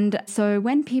 And so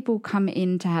when people come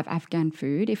in to have Afghan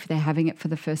food, if they're having it for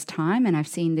the first time, and I've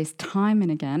seen this time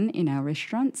and again in our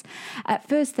restaurants, at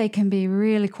first they can be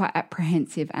really quite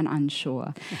apprehensive and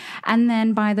unsure. And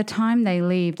then by the time they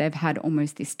leave, they've had almost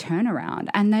this turnaround,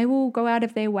 and they will go out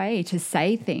of their way to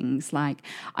say things like,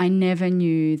 I never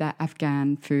knew that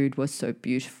Afghan food was so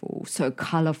beautiful, so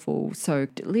colorful, so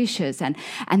delicious. And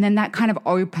then that kind of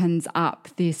opens up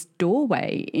this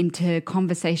doorway into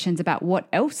conversations about what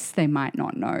else they might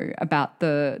not know about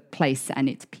the place and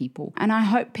its people. And I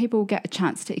hope people get a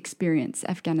chance to experience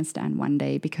Afghanistan one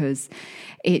day, because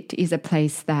it is a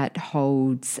place that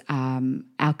holds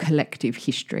our collective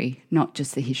history, not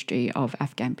just the history of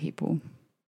Afghan people.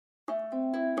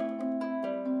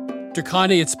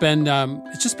 Durkhani,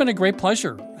 it's just been a great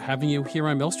pleasure having you here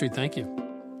on Mill Street. Thank you.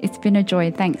 It's been a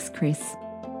joy. Thanks, Chris.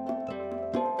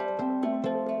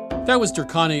 That was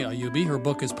Durkhani Ayubi. Her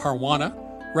book is Parwana,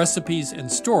 Recipes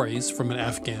and Stories from an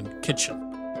Afghan Kitchen.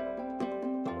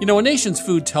 A nation's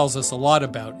food tells us a lot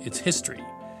about its history.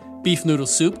 Beef noodle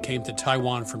soup came to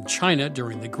Taiwan from China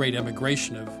during the Great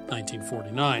Emigration of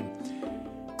 1949.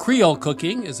 Creole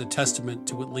cooking is a testament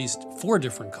to at least 4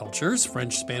 different cultures: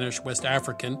 French, Spanish, West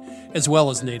African, as well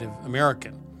as Native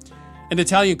American. And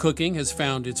Italian cooking has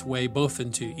found its way both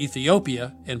into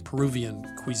Ethiopia and Peruvian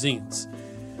cuisines.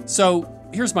 So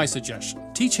here's my suggestion.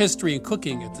 Teach history and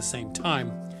cooking at the same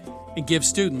time and give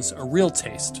students a real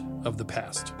taste of the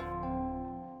past.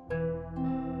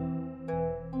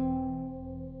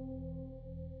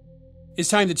 It's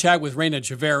time to chat with Reina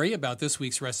Javeri about this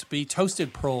week's recipe,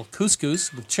 toasted pearl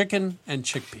couscous with chicken and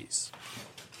chickpeas.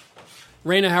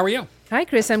 Reina, how are you? Hi,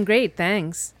 Chris. I'm great.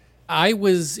 Thanks. I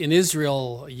was in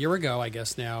Israel a year ago, I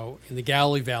guess now, in the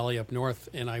Galilee Valley up north,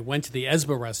 and I went to the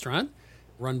Ezba restaurant,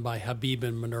 run by Habib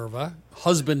and Minerva,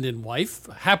 husband and wife,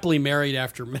 happily married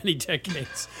after many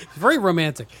decades. Very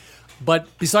romantic. But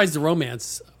besides the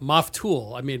romance,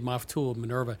 maftool, I made maftool with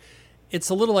Minerva. It's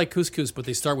a little like couscous, but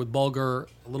they start with bulgur,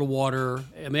 a little water,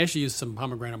 and they actually use some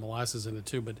pomegranate molasses in it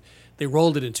too, but they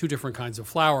rolled it in 2 different kinds of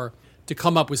flour to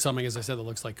come up with something, as I said, that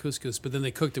looks like couscous, but then they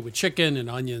cooked it with chicken and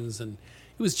onions, and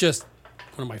it was just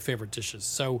one of my favorite dishes.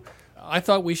 So I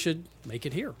thought we should make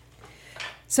it here.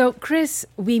 So, Chris,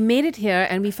 we made it here,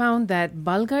 and we found that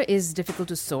bulgur is difficult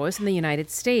to source in the United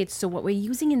States, so what we're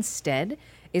using instead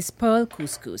is pearl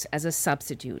couscous as a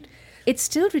substitute. It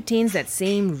still retains that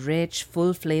same rich,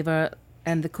 full flavor,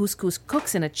 and the couscous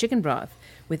cooks in a chicken broth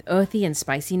with earthy and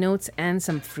spicy notes and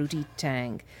some fruity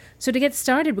tang. So to get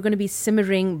started, we're going to be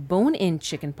simmering bone-in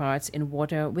chicken parts in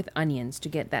water with onions to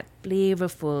get that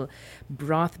flavorful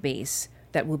broth base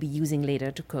that we'll be using later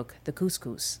to cook the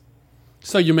couscous.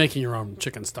 So you're making your own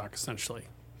chicken stock, essentially.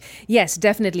 Yes,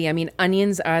 definitely. I mean,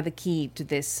 onions are the key to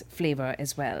this flavor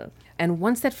as well. And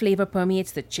once that flavor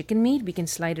permeates the chicken meat, we can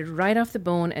slide it right off the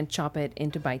bone and chop it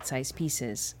into bite-sized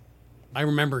pieces. I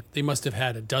remember they must have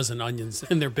had a dozen onions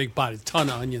in their big pot, a ton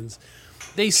of onions.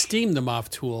 They steamed the Muff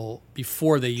tool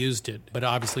before they used it, but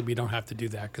obviously we don't have to do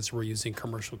that because we're using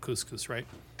commercial couscous, right?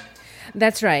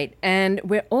 That's right. And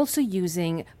we're also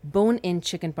using bone-in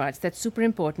chicken parts. That's super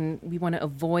important. We want to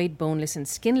avoid boneless and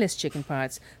skinless chicken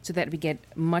parts so that we get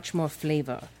much more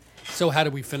flavor. So how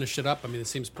do we finish it up? I mean, it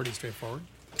seems pretty straightforward.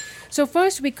 So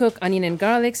first we cook onion and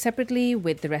garlic separately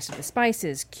with the rest of the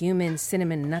spices, cumin,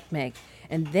 cinnamon, nutmeg.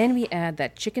 And then we add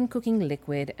that chicken cooking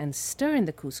liquid and stir in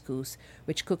the couscous,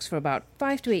 which cooks for about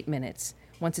 5 to 8 minutes.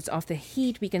 Once it's off the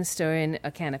heat, we can stir in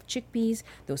a can of chickpeas,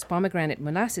 those pomegranate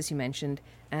molasses you mentioned,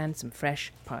 and some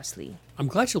fresh parsley. I'm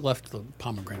glad you left the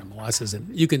pomegranate molasses in.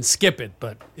 You can skip it,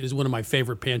 but it is one of my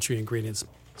favorite pantry ingredients.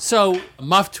 So,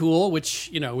 maftool, which,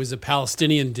 is a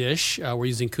Palestinian dish. We're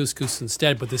using couscous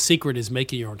instead, but the secret is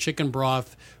making your own chicken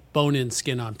broth, bone-in,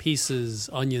 skin-on pieces,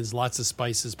 onions, lots of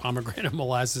spices, pomegranate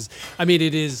molasses. I mean,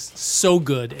 it is so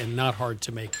good and not hard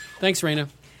to make. Thanks, Raina.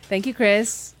 Thank you,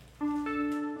 Chris.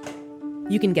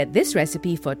 You can get this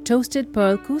recipe for toasted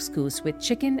pearl couscous with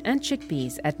chicken and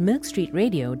chickpeas at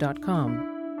milkstreetradio.com.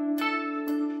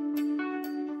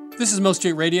 This is Milk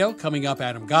Street Radio. Coming up,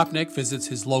 Adam Gopnik visits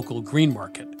his local green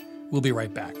market. We'll be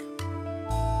right back.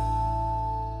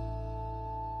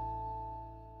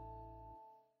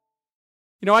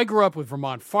 I grew up with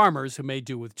Vermont farmers who made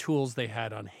do with tools they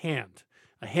had on hand.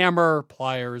 A hammer,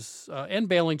 pliers, and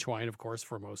baling twine, of course,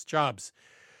 for most jobs.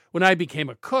 When I became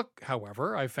a cook,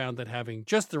 however, I found that having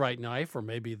just the right knife or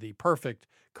maybe the perfect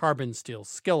carbon steel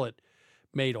skillet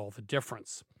made all the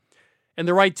difference. And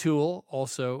the right tool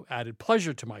also added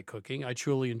pleasure to my cooking. I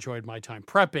truly enjoyed my time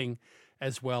prepping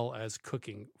as well as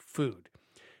cooking food.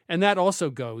 And that also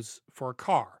goes for a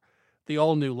car. The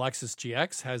all-new Lexus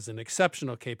GX has an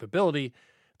exceptional capability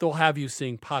that will have you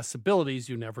seeing possibilities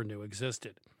you never knew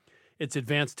existed. Its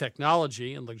advanced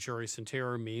technology and luxurious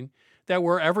interior mean that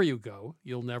wherever you go,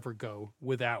 you'll never go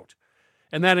without.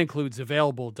 And that includes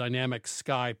available dynamic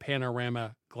sky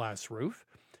panorama glass roof,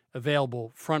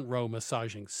 available front row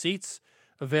massaging seats,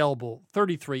 available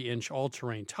 33-inch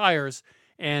all-terrain tires,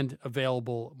 and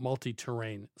available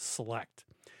multi-terrain select.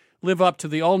 Live up to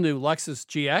the all-new Lexus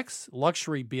GX,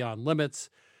 luxury beyond limits.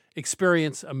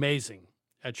 Experience amazing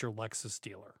at your Lexus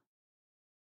dealer.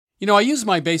 I use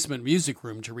my basement music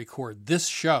room to record this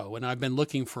show, and I've been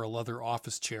looking for a leather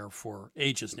office chair for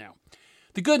ages now.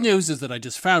 The good news is that I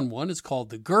just found one. It's called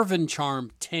the Gervin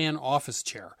Charm Tan Office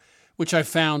Chair, which I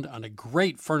found on a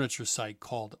great furniture site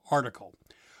called Article.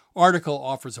 Article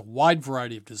offers a wide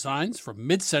variety of designs from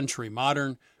mid-century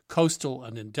modern, coastal,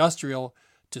 and industrial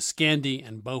to Scandi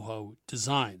and boho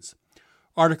designs.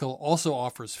 Article also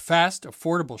offers fast,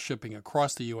 affordable shipping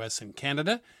across the U.S. and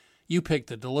Canada. You pick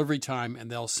the delivery time and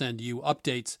they'll send you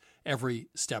updates every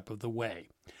step of the way.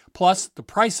 Plus, the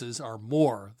prices are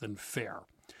more than fair.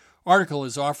 Article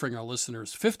is offering our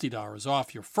listeners $50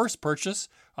 off your first purchase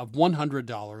of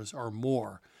 $100 or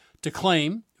more. To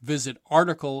claim, visit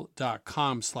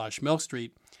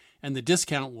article.com/milkstreet and the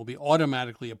discount will be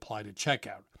automatically applied at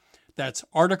checkout. That's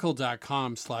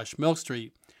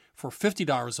article.com/milkstreet for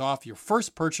 $50 off your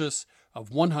first purchase of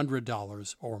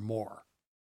 $100 or more.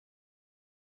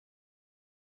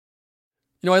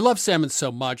 I love salmon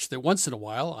so much that once in a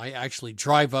while I actually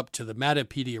drive up to the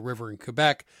Matapedia River in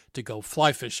Quebec to go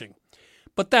fly fishing.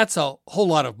 But that's a whole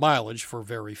lot of mileage for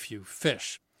very few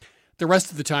fish. The rest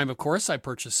of the time, of course, I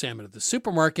purchase salmon at the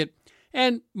supermarket,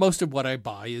 and most of what I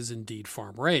buy is indeed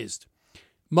farm-raised.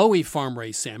 Mowi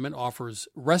farm-raised salmon offers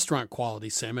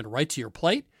restaurant-quality salmon right to your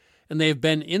plate, and they have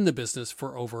been in the business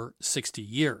for over 60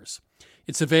 years.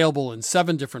 It's available in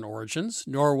 7 different origins: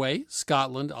 Norway,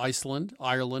 Scotland, Iceland,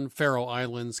 Ireland, Faroe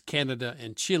Islands, Canada,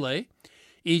 and Chile.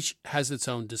 Each has its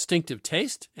own distinctive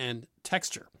taste and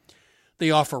texture.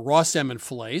 They offer raw salmon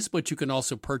fillets, but you can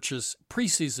also purchase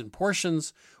pre-seasoned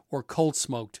portions or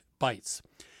cold-smoked bites.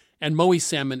 And Mowi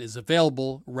salmon is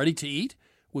available ready to eat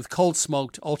with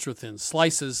cold-smoked ultra-thin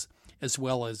slices as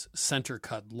well as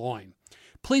center-cut loin.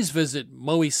 Please visit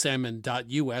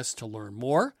mowisalmon.us to learn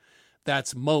more.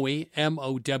 That's Mowi,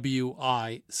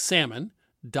 M-O-W-I,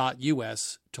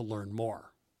 salmon.us to learn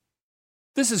more.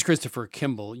 This is Christopher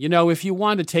Kimball. If you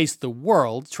want to taste the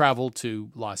world, travel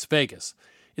to Las Vegas.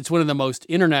 It's one of the most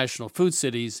international food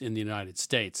cities in the United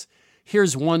States.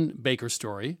 Here's one baker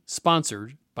story,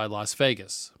 sponsored by Las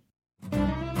Vegas.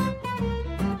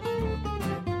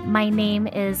 My name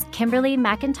is Kimberly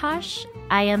McIntosh.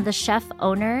 I am the chef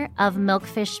owner of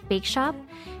Milkfish Bake Shop,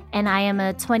 and I am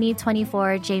a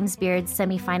 2024 James Beard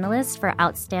semifinalist for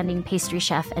Outstanding Pastry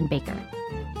Chef and Baker.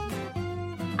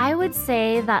 I would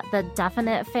say that the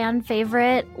definite fan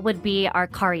favorite would be our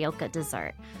carioca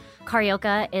dessert.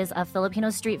 Carioca is a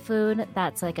Filipino street food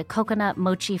that's like a coconut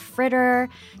mochi fritter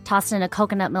tossed in a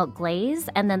coconut milk glaze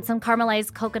and then some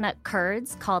caramelized coconut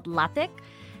curds called latik.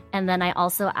 And then I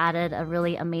also added a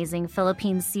really amazing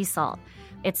Philippine sea salt.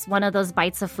 It's one of those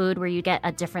bites of food where you get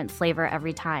a different flavor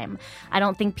every time. I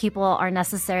don't think people are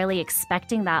necessarily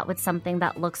expecting that with something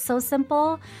that looks so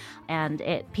simple, and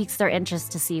it piques their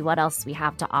interest to see what else we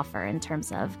have to offer in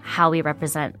terms of how we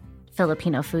represent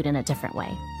Filipino food in a different way.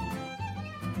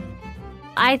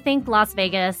 I think Las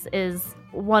Vegas is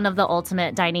one of the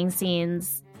ultimate dining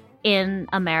scenes in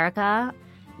America.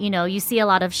 You know, you see a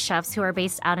lot of chefs who are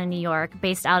based out in New York,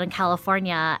 based out in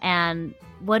California, and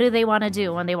what do they want to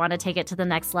do when they want to take it to the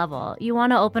next level? You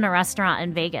want to open a restaurant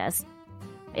in Vegas.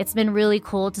 It's been really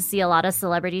cool to see a lot of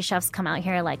celebrity chefs come out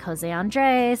here like Jose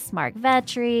Andres, Mark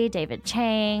Vetri, David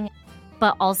Chang,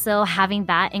 but also having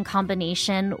that in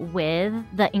combination with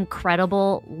the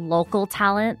incredible local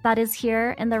talent that is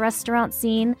here in the restaurant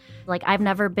scene. Like, I've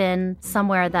never been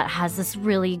somewhere that has this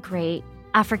really great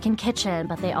African kitchen,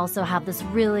 but they also have this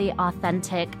really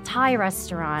authentic Thai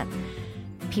restaurant.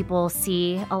 People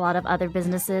see a lot of other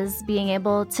businesses being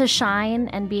able to shine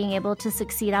and being able to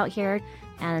succeed out here.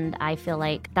 And I feel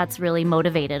like that's really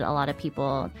motivated a lot of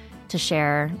people to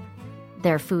share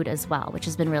their food as well, which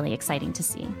has been really exciting to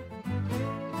see.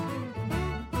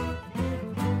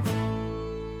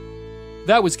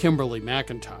 That was Kimberly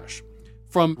McIntosh.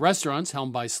 From restaurants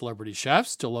helmed by celebrity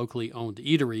chefs to locally owned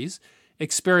eateries,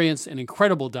 experience an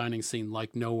incredible dining scene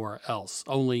like nowhere else,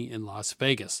 only in Las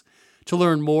Vegas. To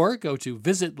learn more, go to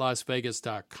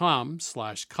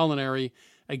visitlasvegas.com/culinary.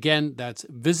 Again, that's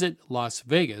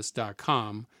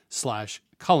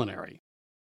visitlasvegas.com/culinary.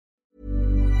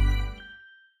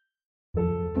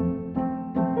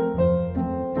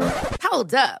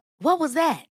 Hold up. What was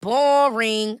that?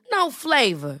 Boring. No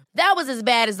flavor. That was as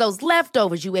bad as those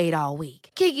leftovers you ate all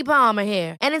week. Keke Palmer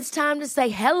here, and it's time to say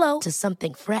hello to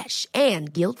something fresh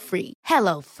and guilt-free.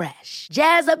 HelloFresh.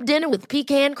 Jazz up dinner with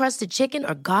pecan-crusted chicken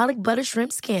or garlic butter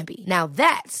shrimp scampi. Now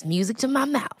that's music to my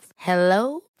mouth.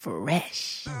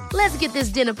 HelloFresh. Let's get this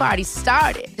dinner party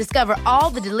started. Discover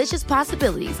all the delicious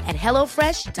possibilities at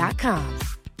HelloFresh.com.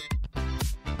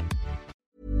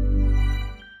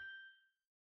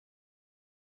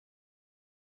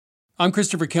 I'm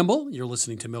Christopher Kimball. You're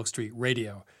listening to Milk Street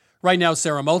Radio. Right now,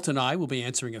 Sarah Moulton and I will be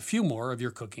answering a few more of your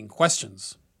cooking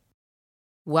questions.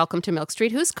 Welcome to Milk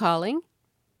Street. Who's calling?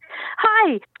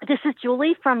 Hi, this is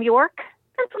Julie from York,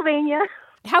 Pennsylvania.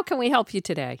 How can we help you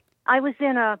today? I was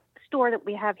in a store that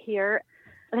we have here.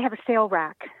 They have a sale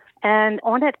rack, and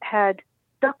on it had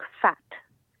duck fat.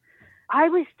 I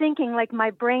was thinking, like, my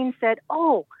brain said,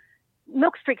 oh,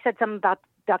 Milk Street said something about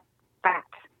duck fat.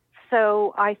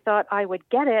 So I thought I would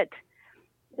get it.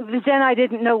 Then I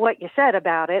didn't know what you said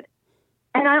about it,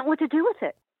 and I don't know what to do with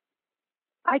it.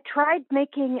 I tried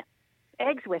making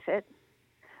eggs with it,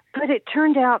 but it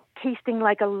turned out tasting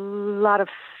like a lot of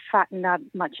fat and not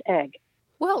much egg.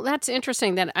 Well, that's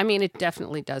interesting. It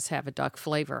definitely does have a duck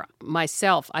flavor.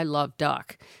 Myself, I love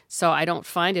duck, so I don't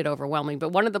find it overwhelming.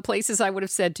 But one of the places I would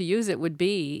have said to use it would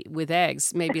be with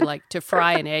eggs, maybe like to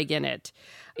fry an egg in it.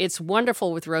 It's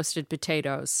wonderful with roasted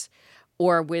potatoes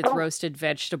or with roasted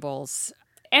vegetables.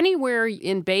 Anywhere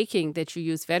in baking that you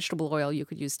use vegetable oil, you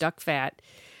could use duck fat.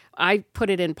 I put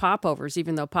it in popovers,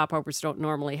 even though popovers don't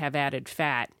normally have added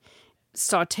fat.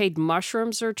 Sautéed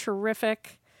mushrooms are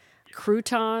terrific.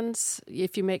 Croutons,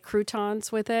 if you make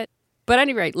croutons with it. But at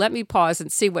any rate, let me pause and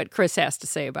see what Chris has to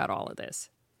say about all of this.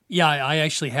 Yeah, I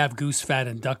actually have goose fat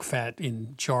and duck fat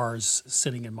in jars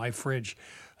sitting in my fridge.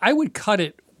 I would cut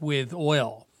it with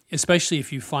oil, especially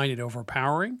if you find it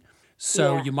overpowering.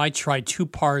 So you might try 2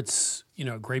 parts,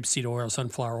 grapeseed oil,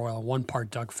 sunflower oil, 1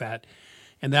 part duck fat,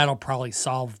 and that'll probably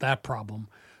solve that problem.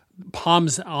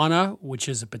 Palms Anna, which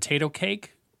is a potato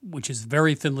cake, which is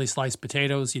very thinly sliced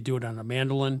potatoes. You do it on a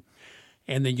mandolin,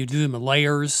 and then you do them in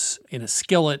layers in a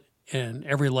skillet, and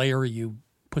every layer you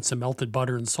put some melted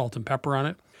butter and salt and pepper on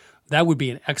it. That would be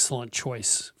an excellent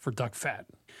choice for duck fat.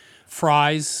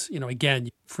 Fries, again,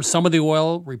 for some of the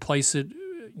oil, replace it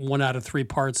 1 out of 3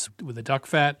 parts with the duck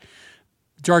fat.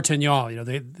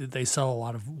 D'Artagnan, they sell a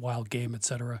lot of wild game, et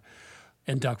cetera,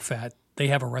 and duck fat. They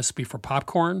have a recipe for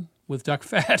popcorn with duck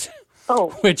fat,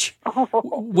 which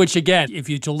again, if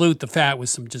you dilute the fat with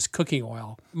some just cooking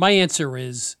oil, my answer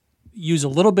is use a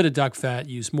little bit of duck fat,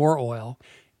 use more oil,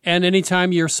 and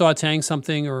anytime you're sautéing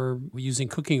something or using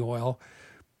cooking oil,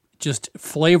 just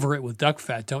flavor it with duck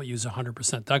fat. Don't use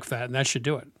 100% duck fat, and that should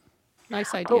do it.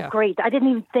 Nice idea. Oh, great. I didn't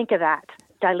even think of that,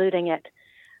 diluting it.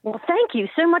 Well, thank you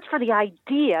so much for the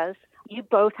ideas. You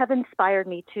both have inspired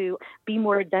me to be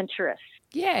more adventurous.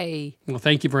 Yay. Well,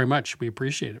 thank you very much. We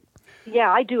appreciate it.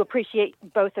 Yeah, I do appreciate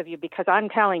both of you because I'm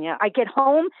telling you, I get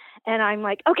home and I'm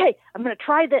like, okay, I'm going to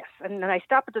try this. And then I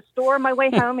stop at the store on my way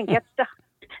home and get stuff,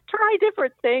 try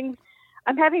different things.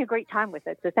 I'm having a great time with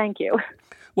it, so thank you.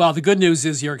 Well, the good news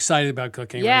is you're excited about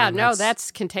cooking. Yeah, right? no,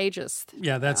 that's contagious.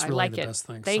 Yeah, that's really like the it. best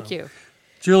thing. Thank you.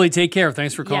 Julie, take care.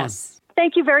 Thanks for calling. Yes.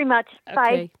 Thank you very much. Bye.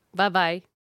 Okay. Bye-bye.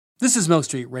 This is Milk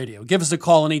Street Radio. Give us a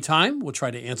call anytime. We'll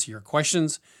try to answer your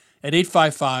questions at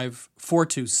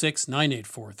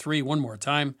 855-426-9843. One more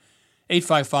time,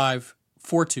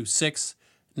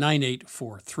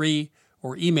 855-426-9843,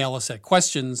 or email us at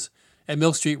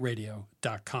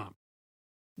questions@milkstreetradio.com.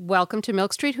 Welcome to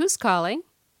Milk Street. Who's calling?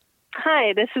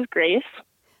 Hi, this is Grace.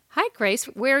 Hi, Grace.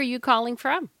 Where are you calling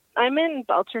from? I'm in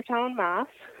Belchertown, Mass.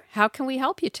 How can we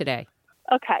help you today?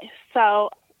 Okay,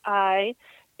 so I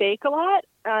bake a lot,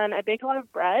 and I bake a lot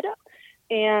of bread,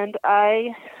 and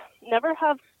I never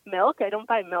have milk. I don't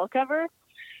buy milk ever.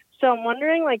 So I'm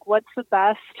wondering, what's the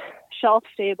best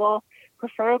shelf-stable,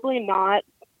 preferably not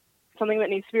something that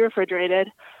needs to be refrigerated,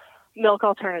 milk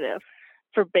alternative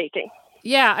for baking?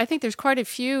 Yeah, I think there's quite a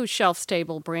few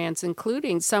shelf-stable brands,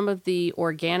 including some of the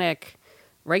organic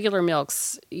regular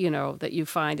milks, that you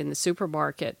find in the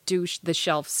supermarket do the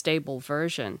shelf-stable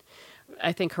version.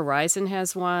 I think Horizon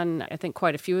has one. I think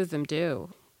quite a few of them do.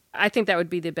 I think that would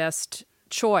be the best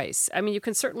choice. I mean, you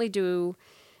can certainly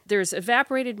there's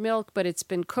evaporated milk, but it's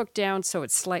been cooked down so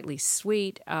it's slightly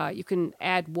sweet. You can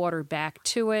add water back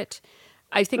to it.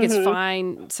 I think it's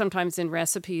fine sometimes in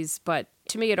recipes, but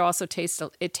to me it also tastes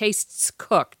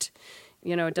cooked.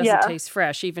 It doesn't taste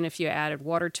fresh, even if you added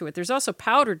water to it. There's also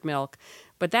powdered milk,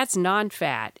 but that's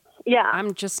non-fat. Yeah.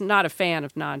 I'm just not a fan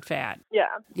of non-fat. Yeah.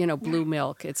 Blue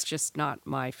milk, it's just not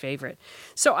my favorite.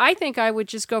 So I think I would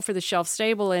just go for the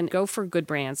shelf-stable and go for good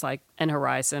brands like an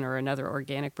Horizon or another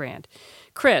organic brand.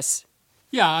 Chris?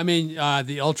 Yeah, I mean,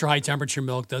 the ultra-high temperature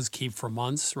milk does keep for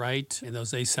months, right, in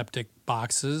those aseptic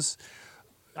boxes.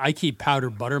 I keep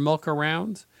powdered buttermilk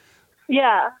around.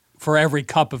 Yeah. For every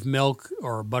cup of milk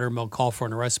or buttermilk called for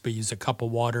in a recipe, use a cup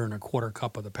of water and a quarter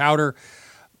cup of the powder.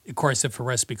 Of course, if a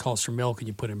recipe calls for milk and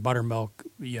you put in buttermilk,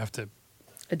 you have to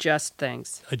adjust the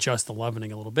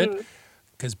leavening a little bit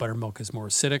because buttermilk is more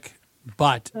acidic.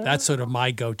 But that's sort of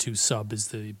my go-to sub is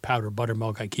the powdered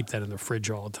buttermilk. I keep that in the fridge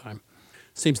all the time.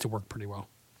 Seems to work pretty well.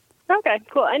 Okay,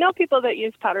 cool. I know people that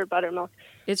use powdered buttermilk.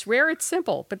 It's rare, it's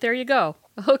simple, but there you go.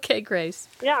 Okay, Grace.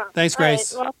 Yeah. Thanks,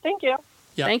 Grace. All right. Well, thank you.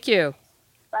 Yep. Thank you.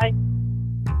 Bye.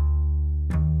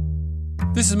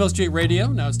 This is Milk Street Radio.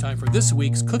 Now it's time for this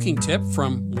week's cooking tip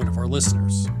from one of our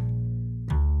listeners.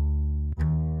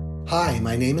 Hi,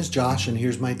 my name is Josh, and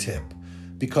here's my tip.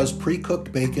 Because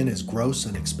pre-cooked bacon is gross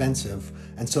and expensive,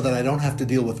 and so that I don't have to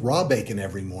deal with raw bacon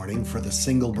every morning for the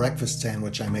single breakfast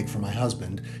sandwich I make for my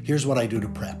husband, here's what I do to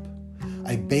prep.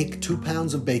 I bake 2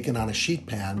 pounds of bacon on a sheet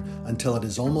pan until it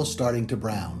is almost starting to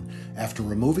brown. After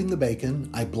removing the bacon,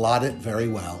 I blot it very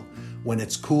well. When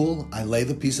it's cool, I lay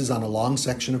the pieces on a long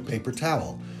section of paper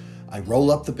towel. I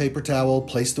roll up the paper towel,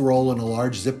 place the roll in a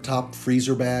large zip-top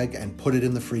freezer bag, and put it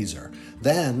in the freezer.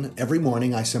 Then, every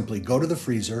morning, I simply go to the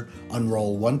freezer,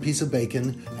 unroll 1 piece of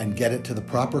bacon, and get it to the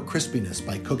proper crispiness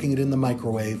by cooking it in the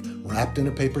microwave, wrapped in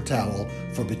a paper towel,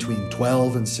 for between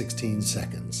 12 and 16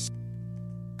 seconds.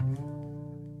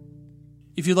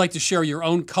 If you'd like to share your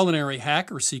own culinary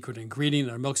hack or secret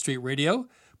ingredient on Milk Street Radio,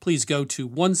 please go to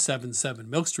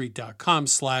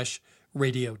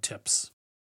 177milkstreet.com/radio tips.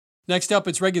 Next up,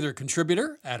 it's regular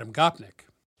contributor Adam Gopnik.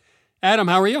 Adam,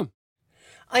 how are you?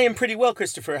 I am pretty well,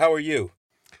 Christopher. How are you?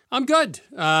 I'm good.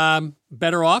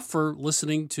 Better off for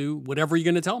listening to whatever you're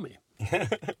going to tell me.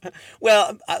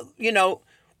 Well,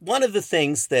 one of the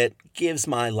things that gives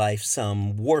my life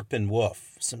some warp and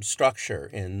woof, some structure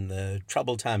in the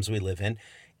troubled times we live in,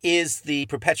 is the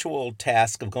perpetual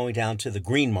task of going down to the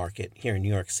Green Market here in New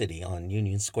York City on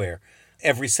Union Square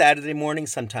every Saturday morning,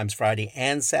 sometimes Friday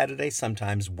and Saturday,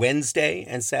 sometimes Wednesday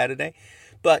and Saturday.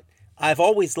 But I've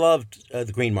always loved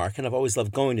the Green Market. I've always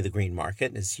loved going to the Green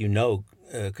Market. As you know,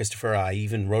 Christopher, I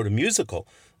even wrote a musical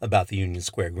about the Union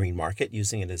Square Green Market,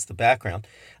 using it as the background.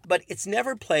 But it's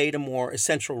never played a more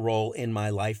essential role in my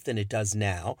life than it does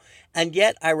now. And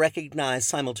yet I recognize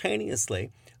simultaneously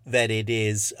that it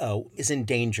is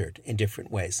endangered in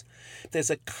different ways. There's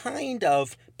a kind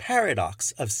of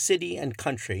paradox of city and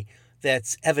country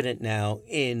that's evident now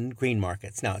in green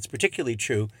markets. Now, it's particularly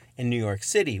true in New York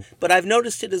City, but I've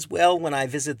noticed it as well when I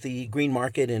visit the green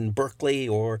market in Berkeley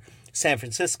or San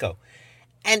Francisco.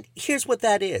 And here's what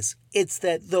that is. It's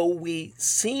that though we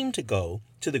seem to go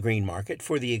to the green market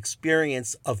for the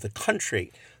experience of the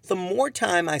country, the more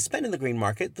time I spend in the green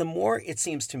market, the more it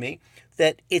seems to me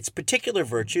that its particular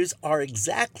virtues are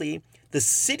exactly the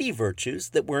city virtues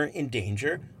that we're in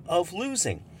danger of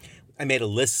losing. I made a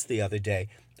list the other day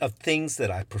of things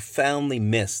that I profoundly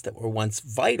missed that were once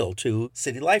vital to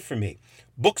city life for me.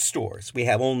 Bookstores, we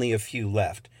have only a few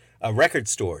left. Record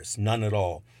stores, none at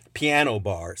all. Piano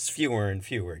bars, fewer and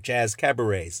fewer. Jazz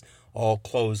cabarets, all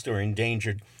closed or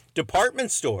endangered.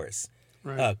 Department stores,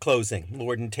 closing.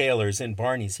 Lord & Taylor's and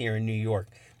Barney's here in New York.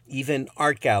 Even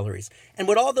art galleries. And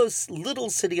what all those little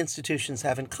city institutions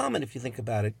have in common, if you think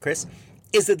about it, Chris,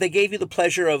 is that they gave you the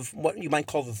pleasure of what you might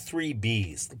call the 3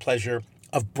 Bs, the pleasure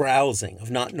of browsing, of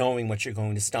not knowing what you're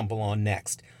going to stumble on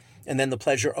next. And then the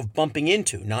pleasure of bumping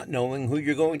into, not knowing who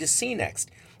you're going to see next.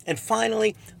 And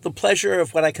finally, the pleasure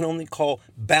of what I can only call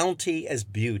bounty as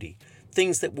beauty.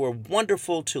 Things that were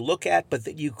wonderful to look at, but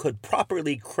that you could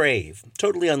properly crave.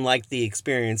 Totally unlike the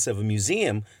experience of a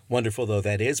museum, wonderful though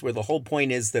that is, where the whole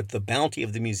point is that the bounty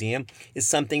of the museum is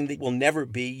something that will never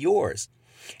be yours.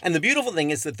 And the beautiful thing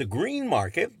is that the green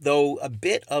market, though a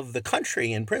bit of the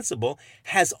country in principle,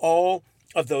 has all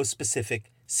of those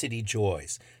specific city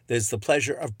joys. There's the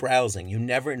pleasure of browsing. You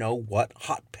never know what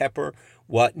hot pepper,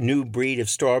 what new breed of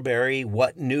strawberry,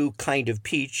 what new kind of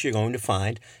peach you're going to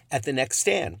find at the next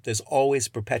stand. There's always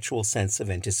a perpetual sense of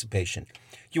anticipation.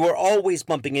 You are always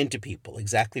bumping into people,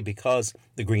 exactly because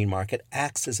the green market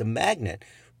acts as a magnet,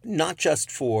 not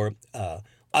just for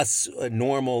us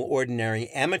normal, ordinary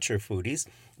amateur foodies,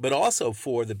 but also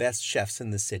for the best chefs in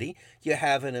the city. You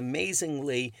have an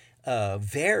amazingly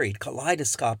varied,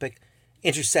 kaleidoscopic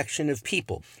intersection of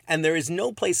people. And there is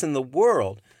no place in the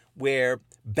world where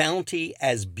bounty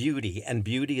as beauty and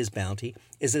beauty as bounty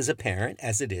is as apparent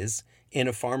as it is in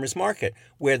a farmer's market,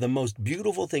 where the most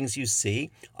beautiful things you see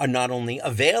are not only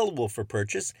available for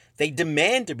purchase, they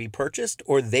demand to be purchased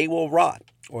or they will rot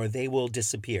or they will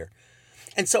disappear.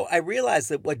 And so I realize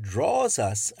that what draws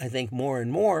us, I think, more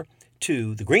and more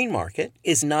to the green market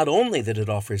is not only that it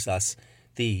offers us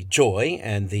the joy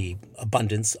and the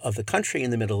abundance of the country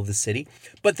in the middle of the city,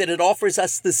 but that it offers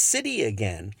us the city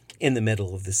again in the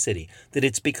middle of the city, that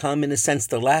it's become, in a sense,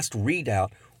 the last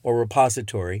redoubt or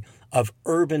repository of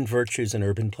urban virtues and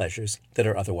urban pleasures that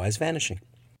are otherwise vanishing.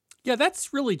 Yeah,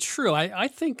 that's really true. I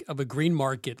think of a green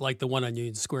market like the one on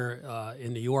Union Square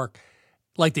in New York,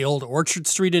 like the old Orchard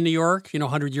Street in New York,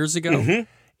 100 years ago. Mm-hmm.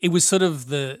 It was sort of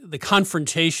the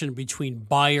confrontation between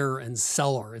buyer and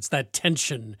seller. It's that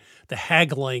tension, the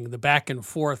haggling, the back and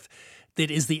forth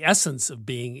that is the essence of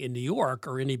being in New York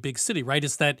or any big city, right?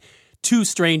 It's that two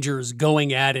strangers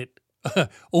going at it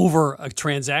over a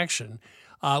transaction,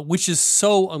 which is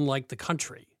so unlike the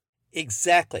country.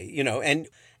 Exactly, and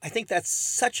I think that's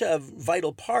such a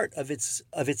vital part of its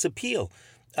appeal.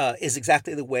 Is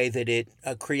exactly the way that it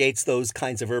creates those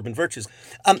kinds of urban virtues.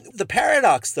 The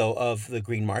paradox, though, of the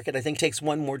green market, I think, takes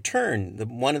one more turn.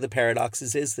 One of the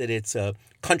paradoxes is that it's a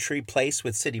country place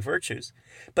with city virtues,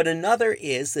 but another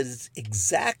is that it's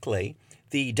exactly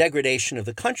the degradation of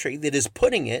the country that is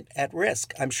putting it at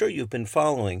risk. I'm sure you've been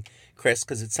following, Chris,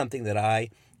 because it's something that I,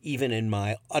 even in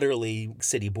my utterly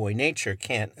city boy nature,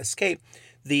 can't escape.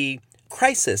 The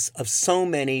crisis of so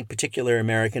many particular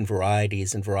American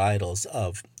varieties and varietals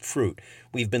of fruit.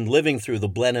 We've been living through the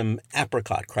Blenheim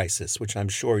apricot crisis, which I'm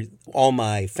sure all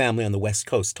my family on the West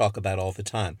Coast talk about all the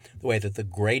time. The way that the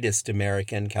greatest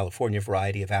American California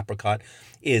variety of apricot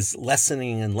is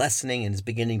lessening and lessening and is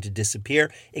beginning to disappear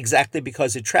exactly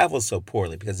because it travels so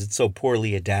poorly, because it's so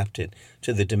poorly adapted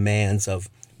to the demands of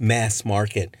mass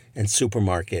market and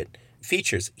supermarket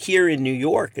features. Here in New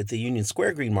York at the Union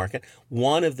Square Green Market,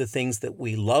 one of the things that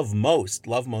we love most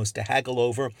to haggle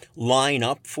over, line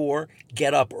up for,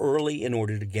 get up early in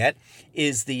order to get,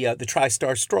 is the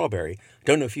TriStar strawberry.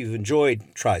 Don't know if you've enjoyed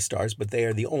TriStars, but they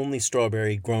are the only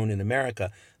strawberry grown in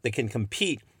America that can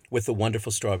compete with the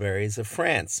wonderful strawberries of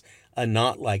France,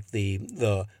 not like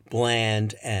the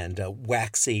bland and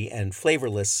waxy and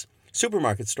flavorless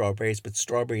supermarket strawberries, but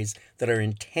strawberries that are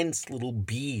intense little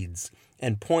beads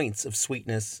and points of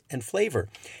sweetness and flavor.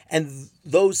 And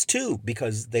those two,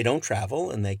 because they don't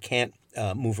travel and they can't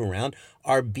move around,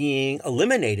 are being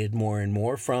eliminated more and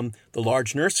more from the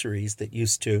large nurseries that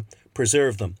used to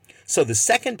preserve them. So the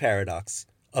second paradox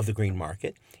of the green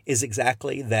market is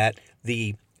exactly that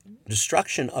the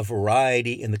destruction of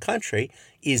variety in the country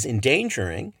is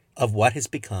endangering of what has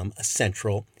become a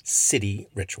central city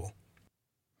ritual.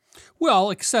 Well,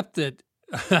 except that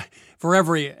for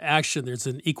every action, there's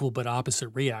an equal but opposite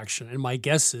reaction. And my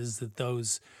guess is that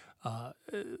those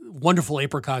wonderful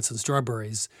apricots and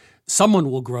strawberries,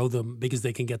 someone will grow them because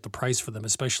they can get the price for them,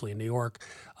 especially in New York.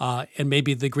 And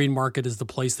maybe the green market is the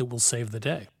place that will save the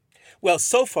day. Well,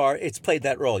 so far, it's played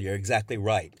that role. You're exactly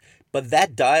right. But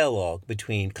that dialogue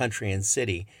between country and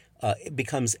city it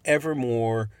becomes ever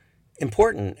more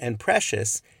important and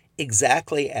precious,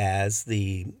 exactly as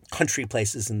the country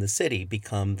places in the city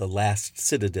become the last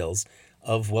citadels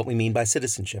of what we mean by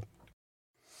citizenship.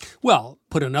 Well,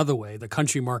 put another way, the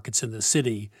country markets in the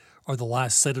city are the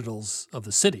last citadels of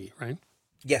the city, right?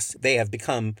 Yes, they have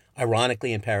become,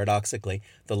 ironically and paradoxically,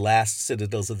 the last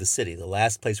citadels of the city, the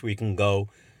last place where you can go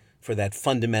for that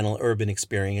fundamental urban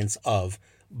experience of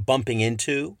bumping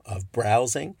into, of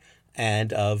browsing,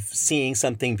 and of seeing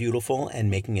something beautiful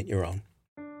and making it your own.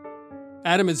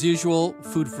 Adam, as usual,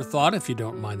 food for thought, if you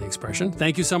don't mind the expression.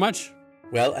 Thank you so much.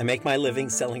 Well, I make my living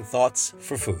selling thoughts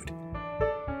for food.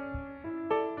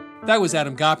 That was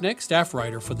Adam Gopnik, staff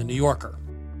writer for The New Yorker.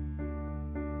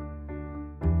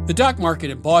 The dock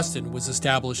market in Boston was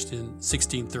established in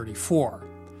 1634.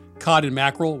 Cod and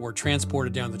mackerel were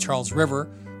transported down the Charles River,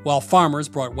 while farmers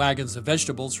brought wagons of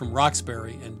vegetables from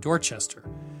Roxbury and Dorchester.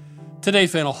 Today,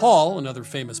 Faneuil Hall, another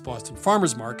famous Boston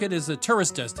farmers market, is a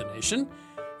tourist destination.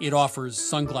 It offers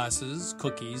sunglasses,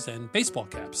 cookies, and baseball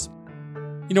caps.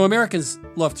 You know, Americans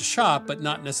love to shop, but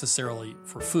not necessarily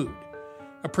for food.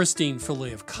 A pristine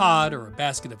fillet of cod or a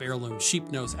basket of heirloom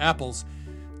sheep-nose apples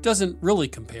doesn't really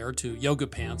compare to yoga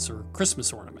pants or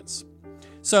Christmas ornaments.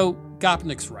 So,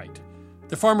 Gopnik's right.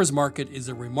 The farmers market is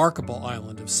a remarkable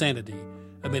island of sanity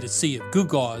amid a sea of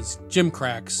gewgaws,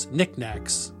 gimcracks,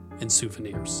 knickknacks, and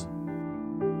souvenirs.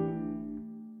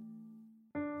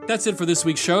 That's it for this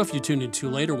week's show. If you tuned in too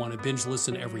late or want to binge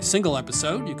listen to every single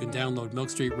episode, you can download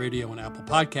Milk Street Radio on Apple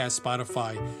Podcasts,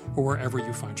 Spotify, or wherever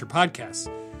you find your podcasts.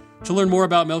 To learn more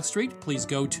about Milk Street, please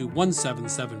go to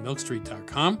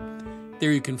 177milkstreet.com.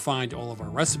 There you can find all of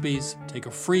our recipes, take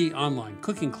a free online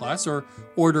cooking class, or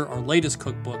order our latest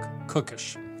cookbook,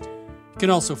 Cookish. You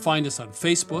can also find us on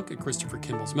Facebook at Christopher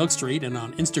Kimball's Milk Street and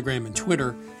on Instagram and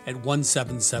Twitter at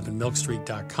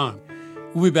 177milkstreet.com.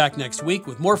 We'll be back next week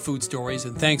with more food stories,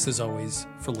 and thanks as always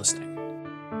for listening.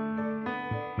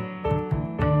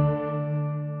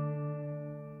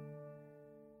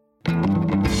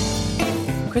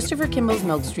 Christopher Kimball's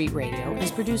Milk Street Radio is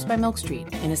produced by Milk Street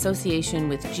in association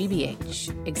with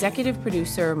GBH, executive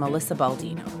producer Melissa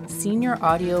Baldino, senior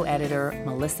audio editor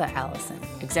Melissa Allison,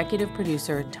 executive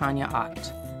producer Tanya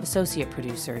Ott, associate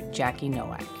producer Jackie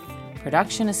Nowak,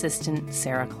 production assistant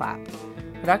Sarah Clapp,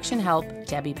 production help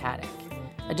Debbie Paddock,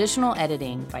 additional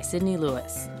editing by Sydney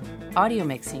Lewis, audio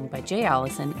mixing by Jay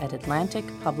Allison at Atlantic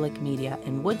Public Media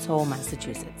in Woods Hole,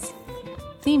 Massachusetts,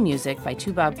 theme music by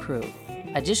Toubab Crew,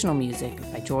 additional music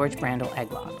by George Brandel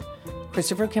Egloff.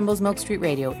 Christopher Kimball's Milk Street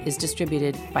Radio is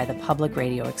distributed by the Public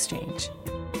Radio Exchange.